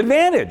 It is an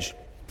advantage.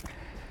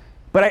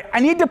 But I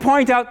need to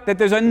point out that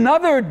there's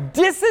another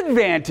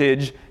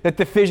disadvantage that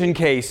the fission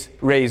case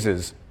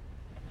raises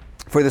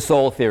for the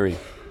soul theory.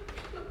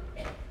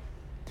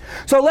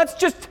 So let's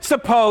just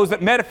suppose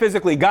that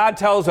metaphysically God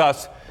tells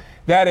us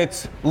that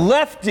it's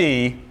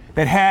lefty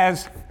that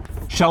has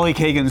Shelley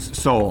Kagan's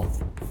soul.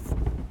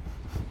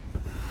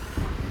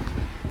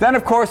 Then,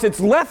 of course, it's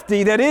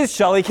lefty that is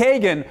Shelley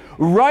Kagan.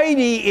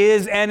 Righty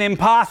is an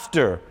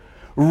imposter.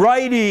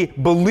 Righty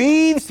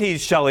believes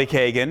he's Shelley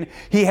Kagan.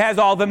 He has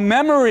all the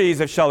memories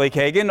of Shelley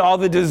Kagan, all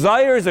the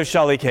desires of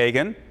Shelley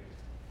Kagan.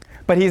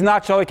 But he's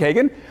not Shelley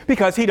Kagan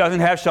because he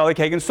doesn't have Shelley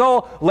Kagan's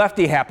soul.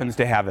 Lefty happens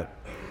to have it.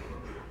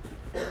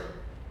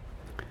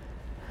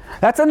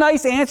 That's a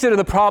nice answer to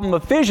the problem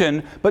of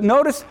fission, but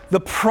notice the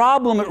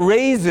problem it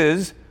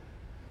raises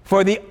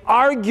for the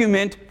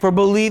argument for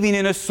believing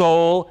in a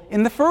soul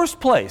in the first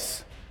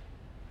place.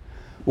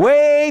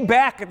 Way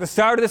back at the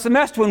start of the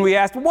semester when we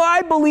asked,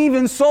 why believe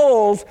in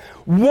souls?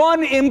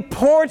 One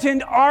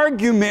important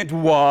argument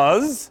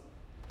was,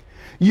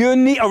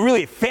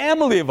 really a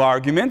family of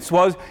arguments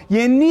was,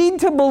 you need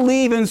to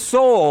believe in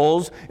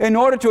souls in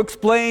order to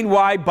explain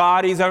why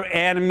bodies are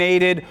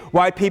animated,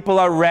 why people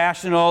are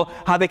rational,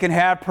 how they can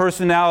have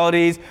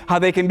personalities, how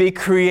they can be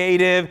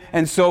creative,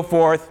 and so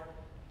forth.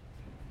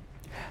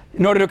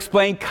 In order to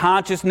explain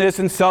consciousness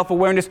and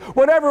self-awareness,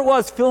 whatever it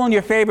was, fill in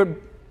your favorite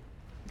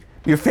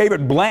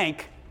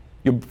blank.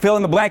 You fill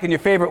in the blank in your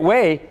favorite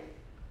way.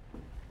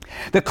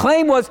 The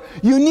claim was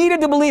you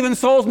needed to believe in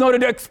souls in order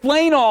to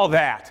explain all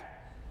that.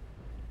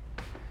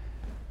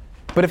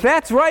 But if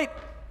that's right,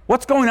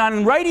 what's going on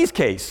in Righty's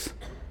case?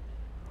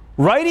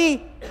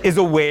 Righty is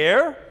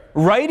aware.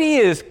 Righty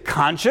is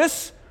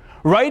conscious.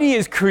 Righty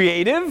is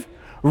creative.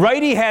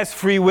 Righty has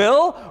free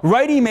will.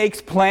 Righty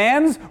makes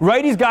plans.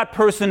 Righty's got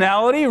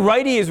personality.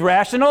 Righty is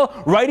rational.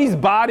 Righty's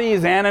body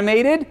is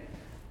animated.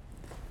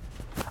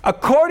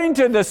 According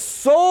to the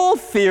soul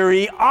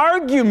theory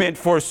argument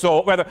for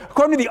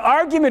according to the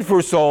argument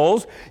for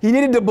souls, you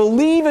needed to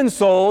believe in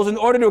souls in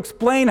order to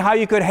explain how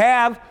you could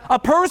have a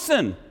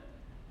person.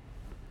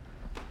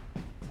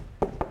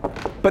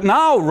 But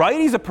now,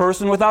 Righty's a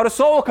person without a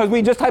soul because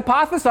we just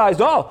hypothesized,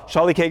 oh,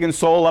 Shelley Kagan's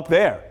soul up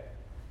there.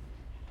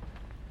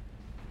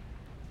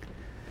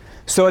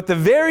 So at the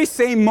very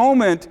same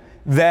moment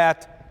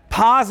that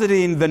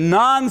positing the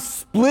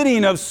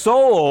non-splitting of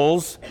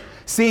souls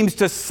seems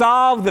to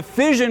solve the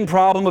fission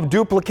problem of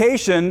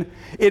duplication,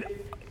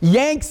 it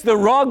yanks the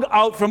rug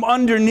out from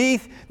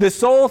underneath the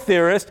soul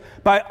theorist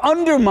by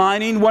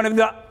undermining one of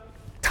the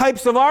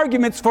types of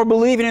arguments for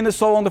believing in the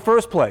soul in the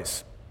first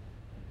place.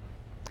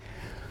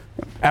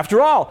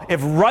 After all,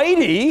 if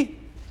Righty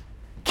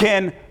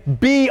can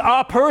be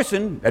a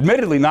person,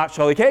 admittedly not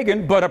Shelley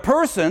Kagan, but a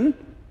person,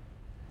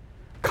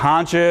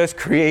 conscious,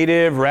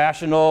 creative,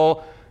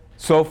 rational,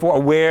 so forth,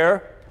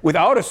 aware,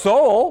 without a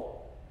soul,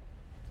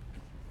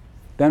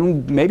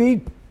 then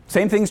maybe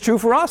same thing's true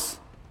for us,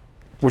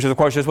 which is, of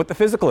course, just what the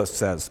physicalist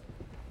says.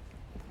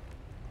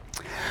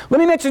 Let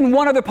me mention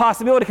one other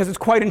possibility because it's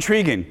quite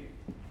intriguing.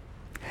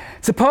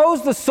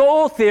 Suppose the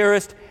soul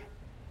theorist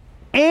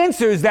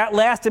answers that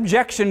last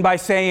objection by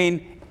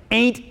saying,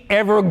 ain't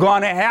ever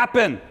gonna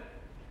happen.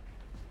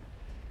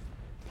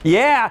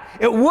 Yeah,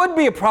 it would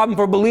be a problem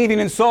for believing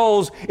in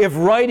souls if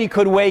Righty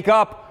could wake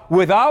up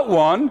without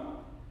one.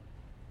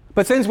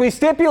 But since we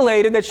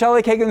stipulated that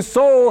Shelley Kagan's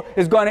soul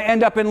is going to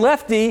end up in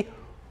lefty,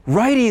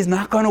 Righty is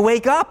not going to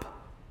wake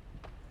up.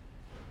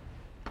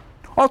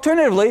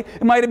 Alternatively,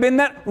 it might have been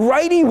that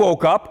Righty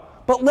woke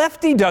up, but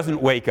lefty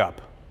doesn't wake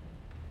up.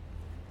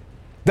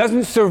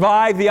 Doesn't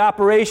survive the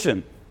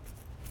operation.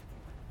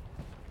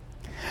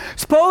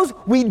 Suppose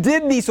we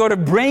did these sort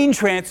of brain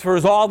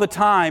transfers all the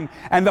time,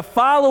 and the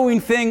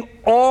following thing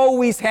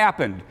always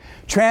happened.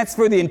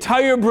 Transfer the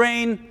entire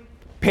brain,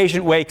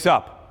 patient wakes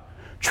up.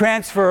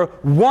 Transfer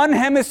one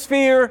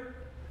hemisphere,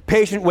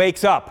 patient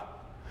wakes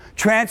up.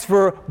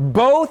 Transfer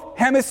both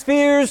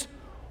hemispheres,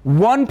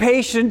 one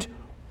patient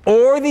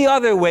or the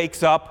other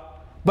wakes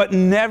up, but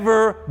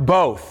never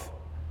both.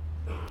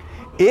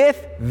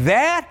 If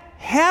that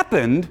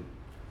happened,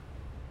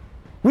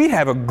 we'd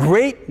have a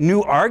great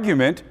new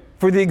argument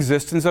for the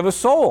existence of a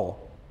soul.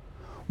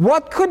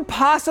 What could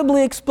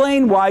possibly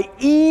explain why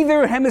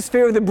either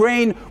hemisphere of the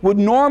brain would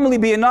normally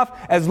be enough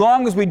as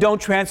long as we don't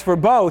transfer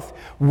both?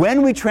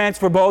 When we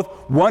transfer both,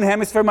 one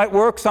hemisphere might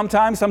work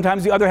sometimes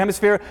the other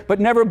hemisphere, but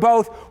never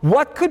both.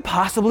 What could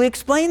possibly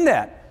explain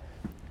that?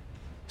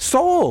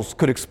 Souls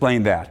could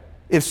explain that.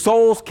 If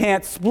souls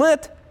can't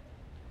split,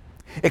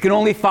 it can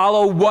only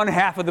follow one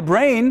half of the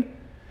brain,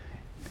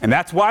 and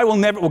that's why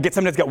we'll get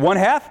sometimes get one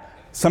half,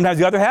 sometimes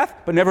the other half,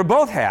 but never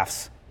both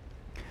halves.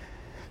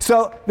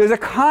 So there's a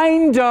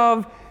kind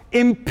of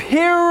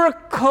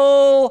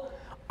empirical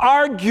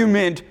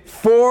argument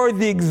for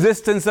the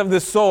existence of the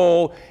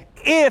soul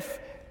if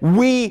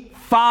we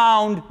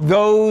found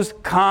those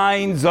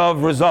kinds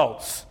of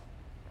results.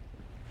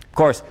 Of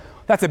course,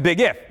 that's a big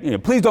if.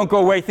 Please don't go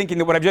away thinking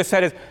that what I've just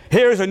said is,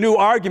 here's a new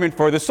argument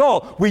for the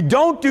soul. We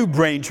don't do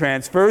brain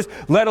transfers,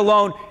 let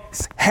alone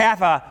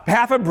half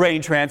a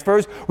brain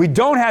transfers. We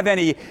don't have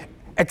any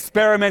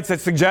experiments that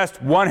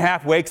suggest one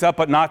half wakes up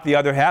but not the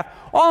other half.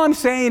 All I'm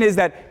saying is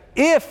that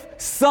if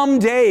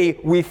someday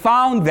we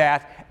found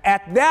that,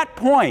 at that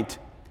point,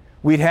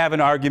 we'd have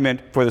an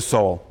argument for the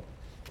soul.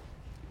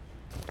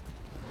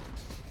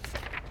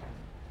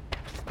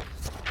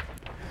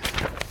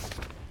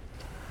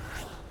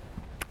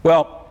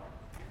 Well,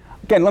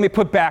 again, let me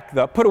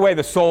put away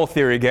the soul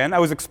theory again. I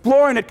was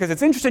exploring it because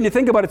it's interesting to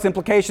think about its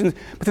implications,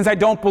 but since I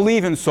don't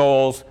believe in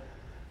souls,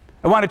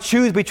 I want to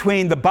choose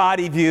between the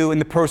body view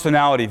and the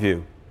personality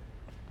view.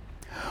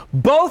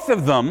 Both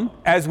of them,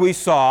 as we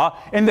saw,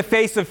 in the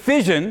face of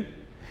fission,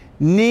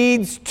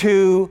 needs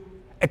to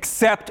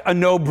accept a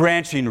no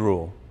branching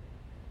rule.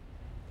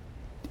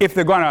 If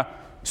they're going to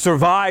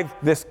survive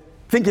this,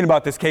 thinking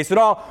about this case at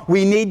all,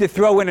 we need to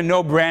throw in a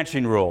no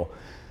branching rule.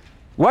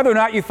 Whether or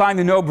not you find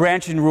the no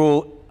branching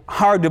rule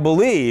hard to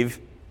believe,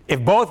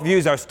 if both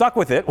views are stuck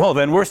with it, well,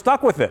 then we're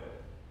stuck with it.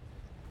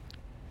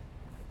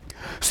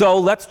 So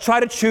let's try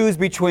to choose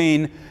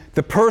between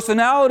the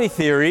personality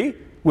theory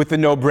with the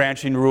no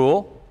branching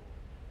rule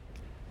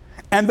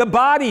and the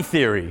body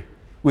theory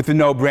with the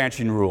no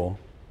branching rule.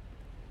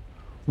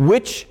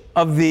 Which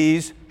of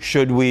these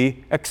should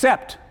we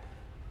accept?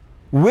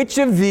 Which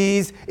of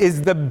these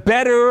is the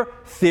better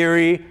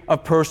theory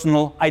of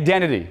personal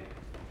identity?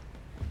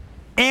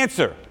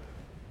 Answer: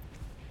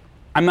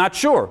 I'm not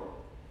sure.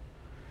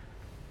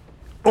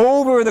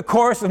 Over the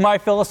course of my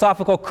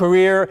philosophical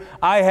career,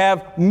 I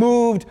have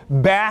moved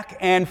back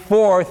and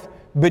forth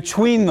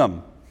between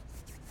them.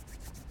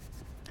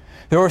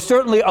 There was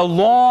certainly a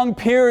long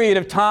period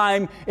of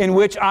time in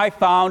which I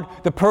found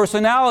the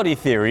personality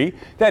theory,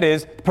 that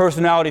is, the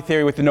personality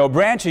theory with the no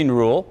branching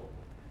rule,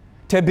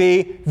 to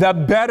be the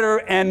better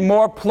and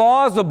more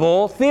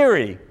plausible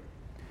theory.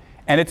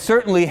 And it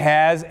certainly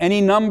has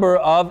any number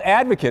of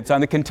advocates on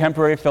the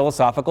contemporary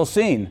philosophical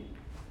scene.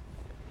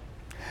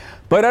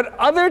 But at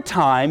other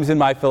times in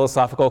my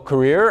philosophical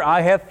career, I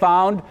have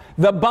found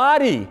the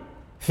body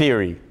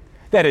theory,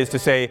 that is to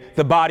say,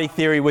 the body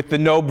theory with the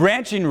no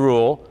branching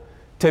rule,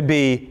 to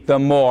be the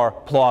more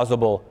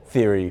plausible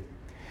theory.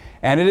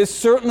 And it is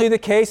certainly the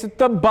case that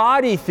the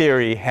body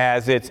theory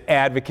has its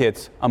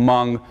advocates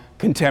among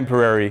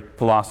contemporary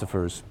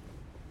philosophers.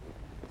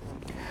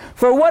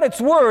 For what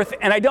it's worth,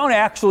 and I don't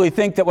actually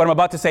think that what I'm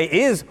about to say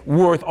is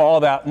worth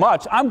all that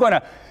much, I'm going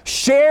to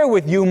share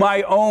with you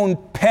my own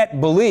pet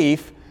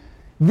belief.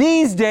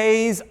 These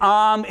days,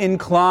 I'm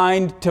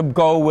inclined to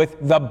go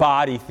with the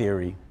body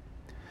theory.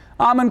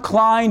 I'm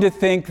inclined to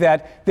think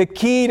that the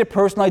key to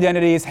personal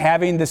identity is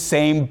having the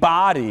same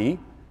body,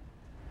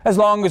 as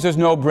long as there's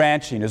no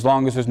branching, as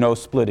long as there's no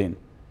splitting.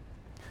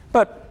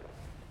 But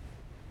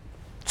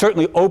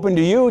certainly open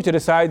to you to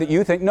decide that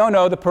you think,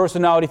 no, the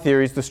personality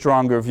theory is the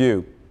stronger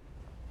view.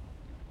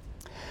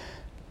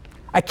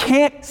 I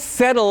can't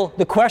settle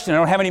the question. I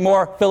don't have any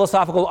more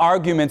philosophical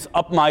arguments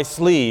up my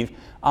sleeve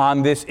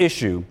on this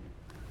issue.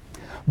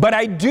 But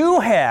I do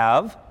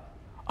have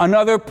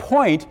another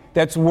point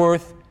that's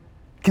worth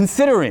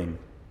considering.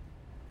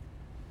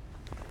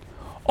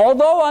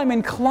 Although I'm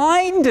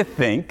inclined to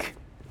think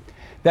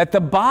that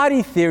the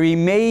body theory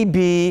may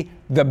be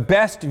the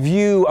best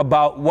view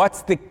about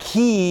what's the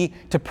key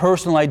to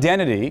personal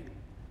identity,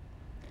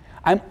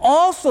 I'm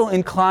also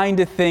inclined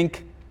to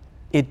think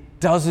it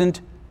doesn't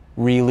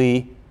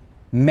really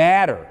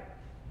matter.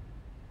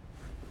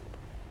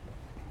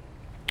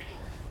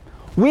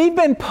 We've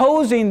been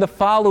posing the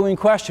following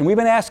question. We've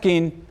been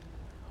asking,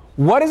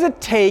 what does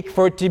it take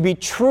for it to be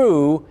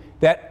true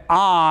that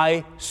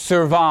I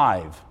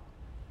survive?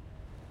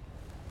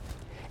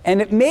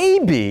 And it may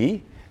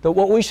be that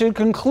what we should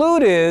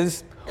conclude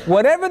is,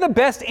 whatever the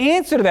best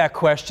answer to that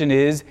question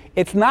is,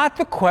 it's not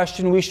the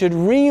question we should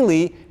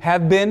really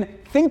have been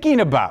thinking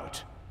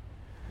about.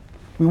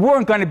 We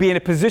weren't going to be in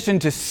a position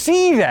to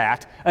see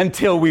that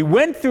until we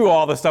went through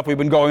all the stuff we've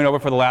been going over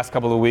for the last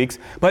couple of weeks.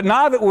 But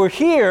now that we're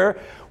here,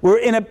 we're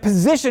in a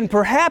position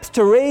perhaps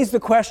to raise the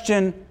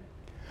question,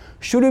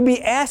 should we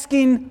be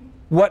asking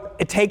what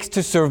it takes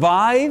to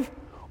survive,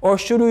 or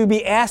should we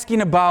be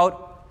asking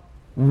about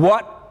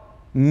what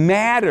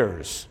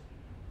matters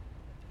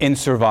in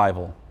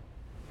survival?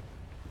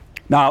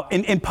 Now,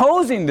 in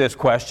posing this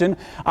question,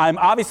 I'm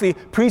obviously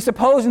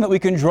presupposing that we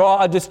can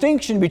draw a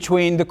distinction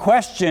between the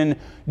question,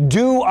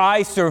 do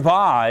I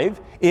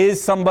survive?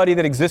 Is somebody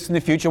that exists in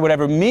the future,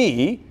 whatever,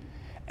 me?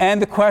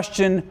 And the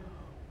question,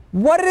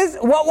 what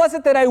was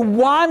it that I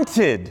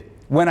wanted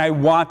when I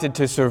wanted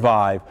to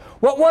survive?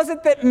 What was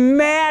it that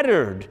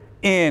mattered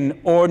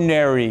in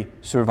ordinary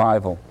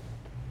survival?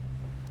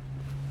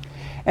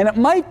 And it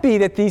might be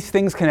that these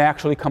things can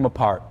actually come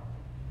apart.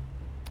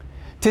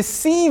 To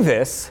see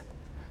this,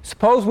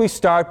 suppose we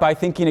start by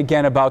thinking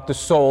again about the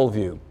soul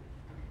view.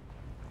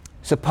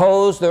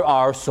 Suppose there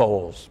are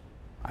souls.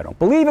 I don't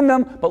believe in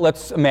them, but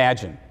let's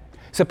imagine.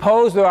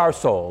 Suppose there are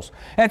souls.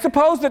 And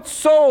suppose that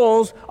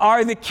souls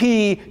are the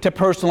key to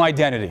personal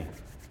identity.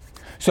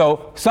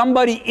 So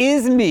somebody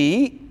is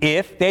me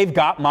if they've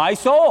got my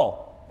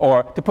soul.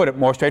 Or to put it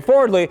more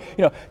straightforwardly,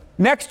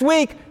 next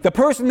week, the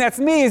person that's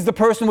me is the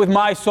person with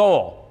my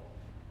soul.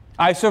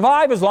 I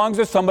survive as long as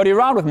there's somebody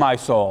around with my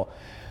soul.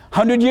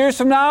 100 years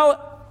from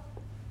now,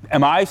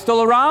 am I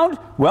still around?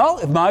 Well,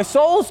 if my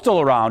soul's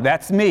still around,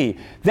 that's me.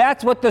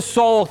 That's what the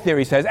soul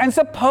theory says. And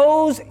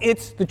suppose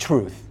it's the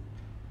truth.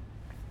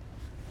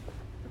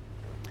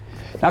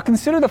 Now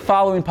consider the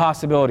following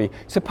possibility.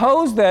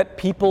 Suppose that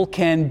people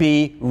can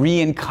be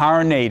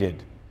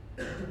reincarnated.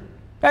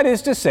 That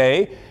is to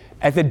say,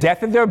 at the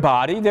death of their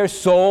body, their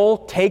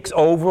soul takes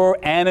over,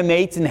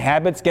 animates,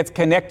 inhabits, gets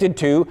connected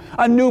to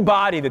a new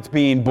body that's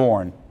being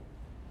born.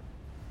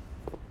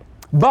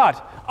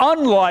 But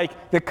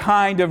unlike the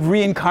kind of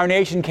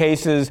reincarnation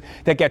cases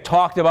that get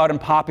talked about in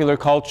popular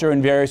culture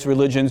and various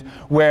religions,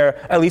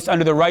 where, at least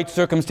under the right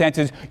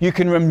circumstances, you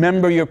can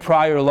remember your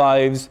prior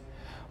lives,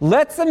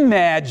 let's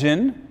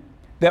imagine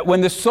that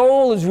when the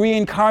soul is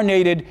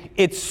reincarnated,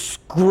 it's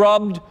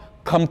scrubbed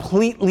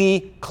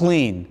completely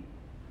clean.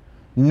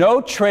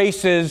 No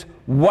traces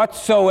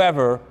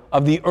whatsoever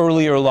of the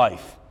earlier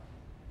life.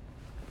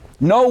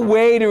 No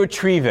way to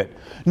retrieve it.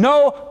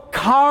 No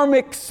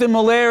karmic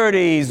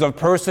similarities of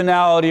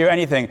personality or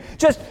anything.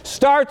 Just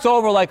starts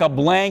over like a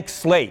blank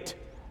slate.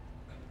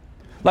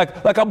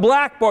 Like a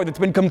blackboard that's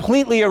been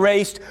completely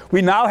erased.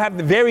 We now have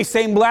the very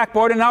same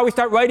blackboard, and now we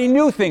start writing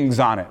new things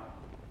on it.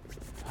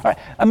 All right.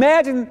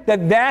 Imagine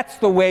that that's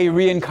the way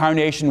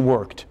reincarnation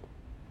worked.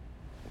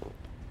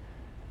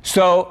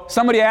 So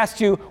somebody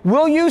asks you,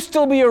 will you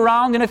still be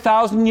around in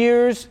 1,000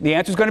 years? The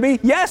answer is going to be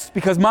yes,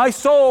 because my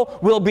soul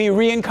will be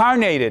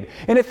reincarnated.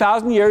 In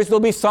 1,000 years,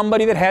 there'll be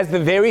somebody that has the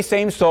very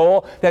same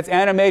soul that's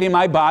animating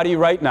my body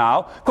right now.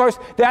 Of course,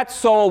 that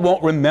soul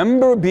won't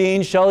remember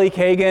being Shelley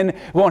Kagan,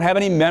 won't have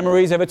any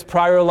memories of its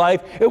prior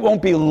life. It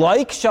won't be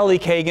like Shelley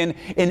Kagan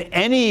in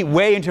any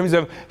way in terms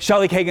of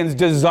Shelley Kagan's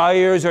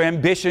desires or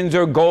ambitions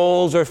or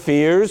goals or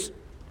fears.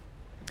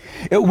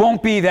 It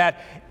won't be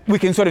that we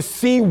can sort of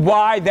see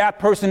why that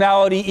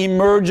personality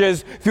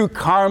emerges through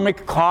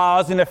karmic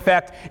cause and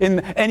effect in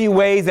any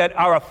ways that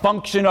are a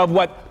function of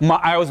what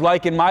I was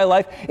like in my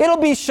life. It'll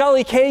be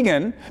Shelley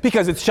Kagan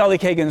because it's Shelley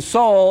Kagan's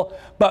soul,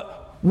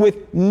 but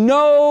with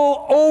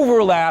no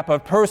overlap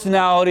of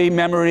personality,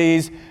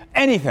 memories,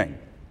 anything.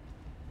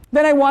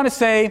 Then I want to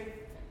say,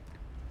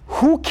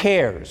 who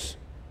cares?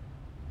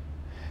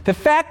 The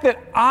fact that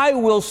I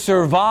will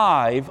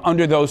survive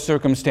under those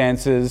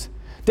circumstances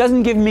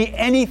doesn't give me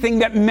anything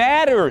that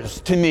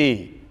matters to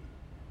me.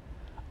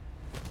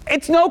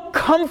 It's no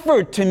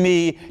comfort to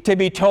me to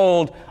be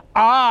told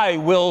I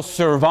will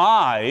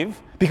survive,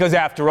 because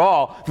after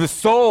all, the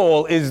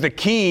soul is the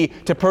key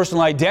to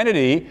personal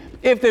identity.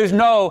 If there's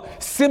no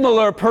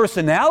similar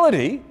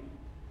personality,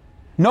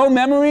 no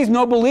memories,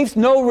 no beliefs,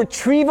 no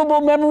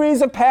retrievable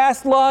memories of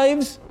past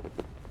lives,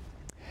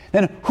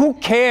 then who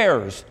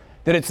cares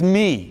that it's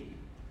me?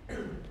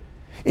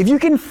 If you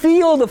can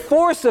feel the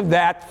force of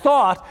that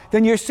thought,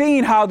 then you're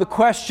seeing how the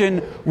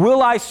question,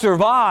 will I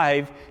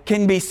survive,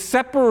 can be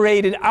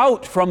separated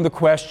out from the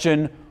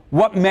question,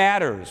 what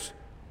matters?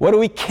 What do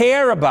we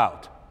care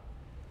about?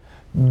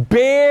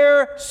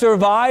 Bare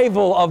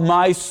survival of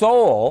my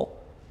soul,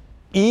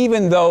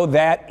 even though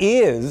that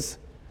is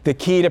the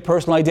key to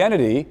personal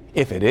identity,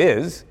 if it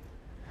is,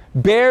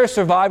 bare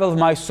survival of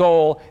my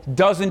soul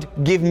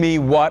doesn't give me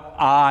what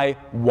I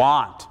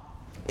want.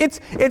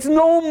 It's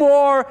no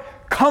more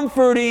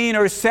comforting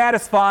or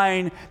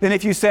satisfying than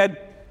if you said,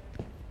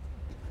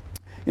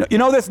 you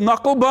know this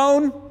knuckle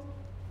bone?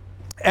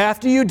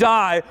 After you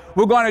die,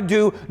 we're going to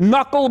do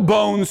knuckle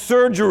bone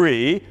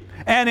surgery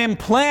and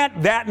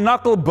implant that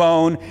knuckle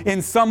bone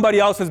in somebody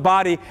else's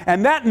body,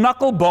 and that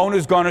knuckle bone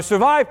is going to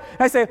survive.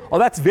 And I say, well,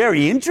 that's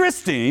very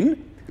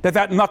interesting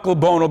that knuckle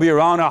bone will be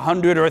around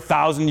 100 or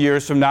 1,000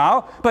 years from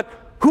now, but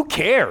who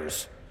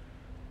cares?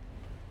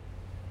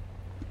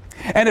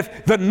 And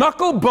if the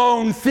knuckle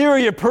bone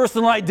theory of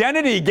personal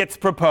identity gets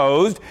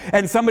proposed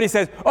and somebody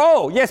says,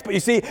 oh, yes, but you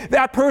see,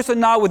 that person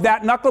now with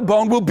that knuckle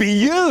bone will be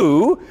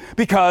you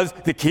because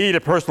the key to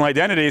personal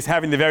identity is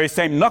having the very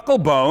same knuckle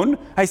bone,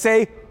 I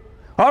say,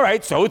 all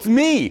right, so it's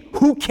me.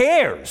 Who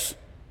cares?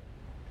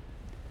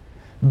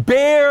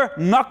 Bare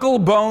knuckle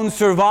bone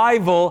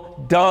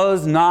survival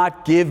does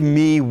not give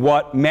me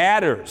what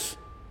matters.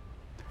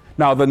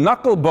 Now, the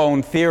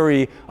knucklebone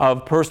theory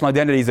of personal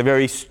identity is a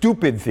very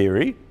stupid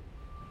theory.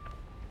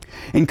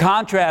 In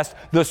contrast,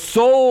 the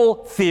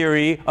soul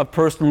theory of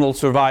personal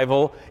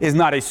survival is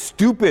not a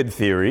stupid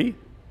theory,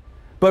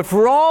 but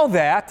for all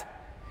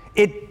that,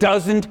 it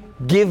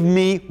doesn't give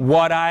me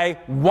what I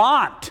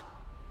want.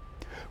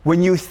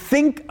 When you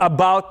think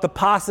about the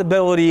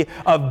possibility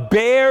of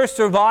bare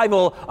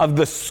survival of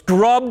the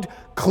scrubbed,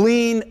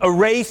 clean,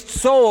 erased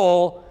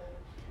soul,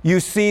 you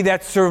see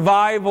that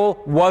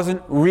survival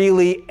wasn't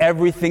really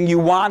everything you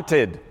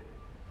wanted.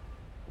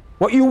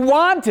 What you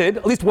wanted,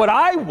 at least what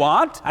I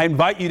want, I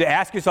invite you to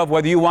ask yourself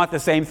whether you want the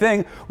same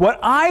thing. What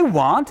I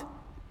want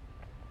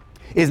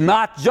is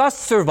not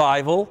just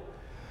survival,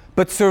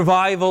 but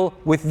survival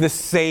with the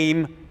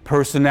same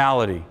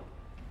personality.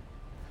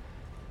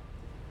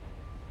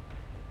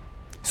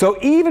 So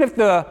even if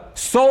the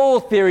soul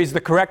theory is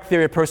the correct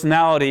theory of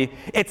personality,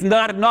 it's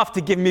not enough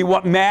to give me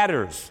what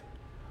matters.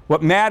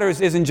 What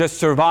matters isn't just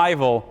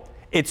survival,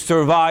 it's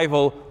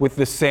survival with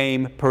the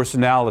same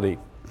personality.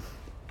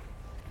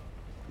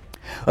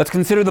 Let's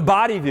consider the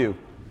body view.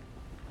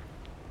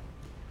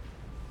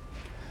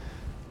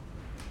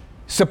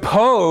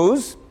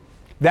 Suppose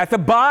that the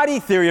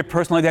body theory of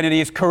personal identity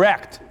is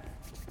correct.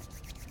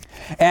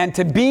 And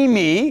to be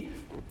me,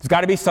 there's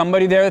got to be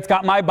somebody there that's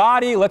got my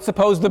body. Let's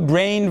suppose the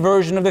brain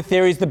version of the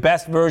theory is the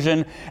best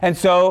version. And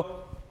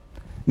so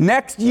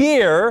next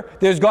year,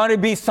 there's going to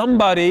be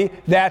somebody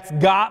that's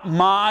got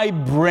my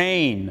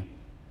brain.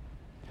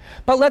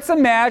 But let's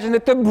imagine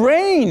that the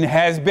brain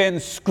has been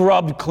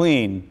scrubbed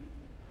clean.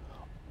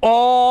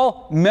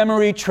 All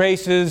memory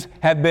traces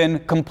have been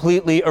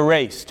completely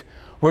erased.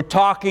 We're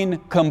talking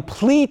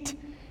complete,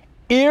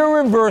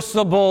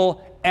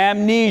 irreversible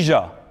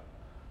amnesia.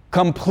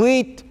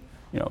 Complete,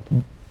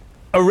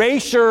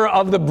 erasure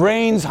of the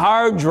brain's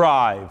hard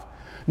drive.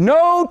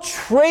 No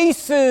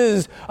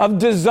traces of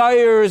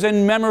desires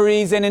and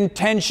memories and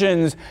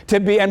intentions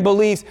and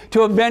beliefs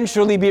to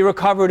eventually be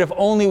recovered if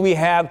only we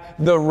have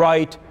the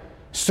right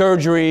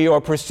surgery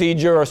or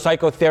procedure or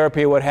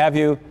psychotherapy or what have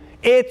you.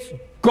 It's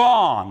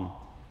gone.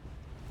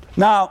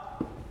 Now,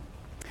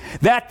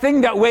 that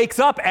thing that wakes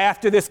up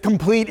after this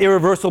complete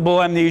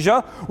irreversible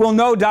amnesia will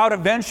no doubt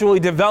eventually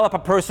develop a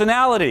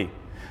personality,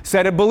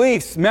 set of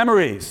beliefs,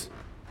 memories.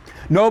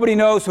 Nobody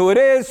knows who it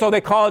is, so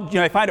they call it,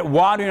 they find it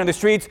wandering on the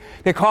streets,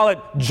 they call it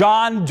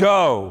John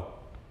Doe.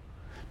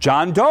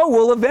 John Doe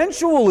will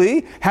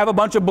eventually have a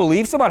bunch of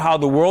beliefs about how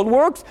the world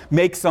works,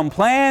 make some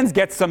plans,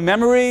 get some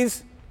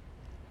memories.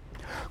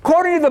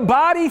 According to the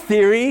body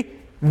theory,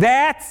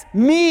 that's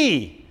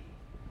me.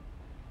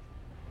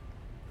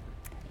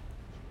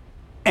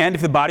 And if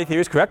the body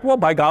theory is correct, well,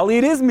 by golly,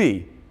 it is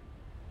me.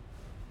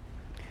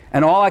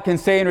 And all I can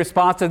say in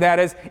response to that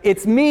is,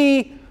 it's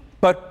me,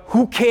 but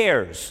who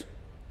cares?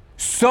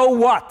 So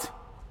what?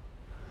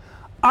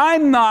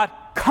 I'm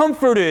not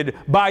comforted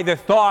by the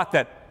thought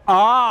that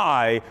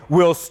I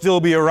will still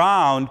be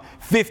around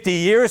 50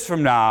 years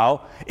from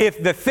now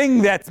if the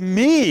thing that's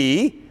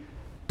me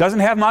doesn't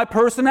have my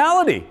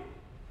personality.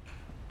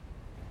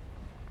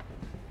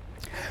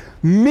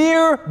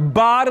 Mere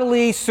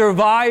bodily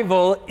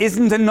survival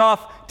isn't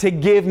enough to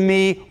give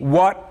me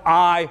what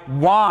I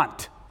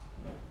want.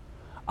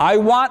 I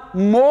want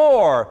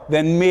more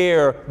than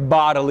mere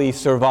bodily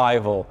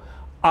survival.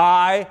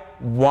 I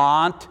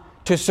want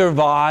to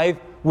survive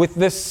with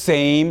the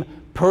same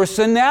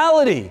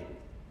personality.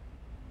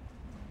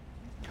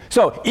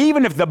 So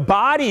even if the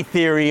body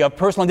theory of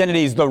personal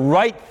identity is the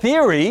right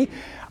theory,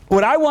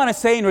 what I want to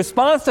say in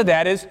response to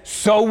that is,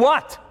 so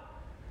what?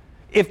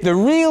 If the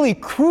really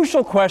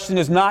crucial question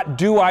is not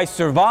do I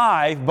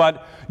survive,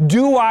 but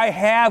do I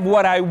have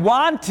what I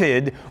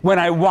wanted when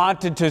I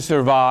wanted to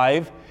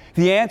survive,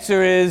 the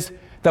answer is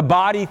the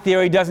body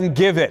theory doesn't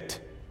give it.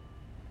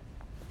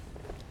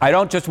 I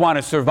don't just want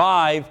to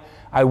survive,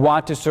 I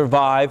want to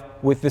survive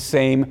with the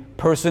same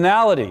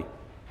personality.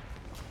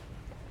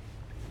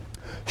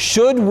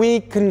 Should we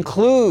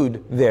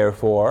conclude,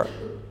 therefore,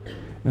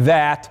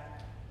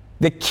 that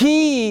the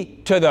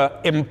key to the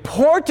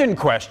important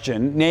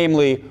question,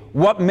 namely,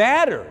 what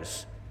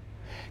matters,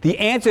 the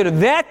answer to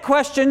that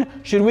question,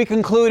 should we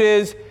conclude,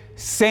 is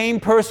same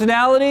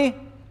personality?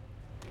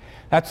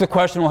 That's the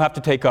question we'll have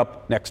to take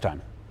up next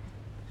time.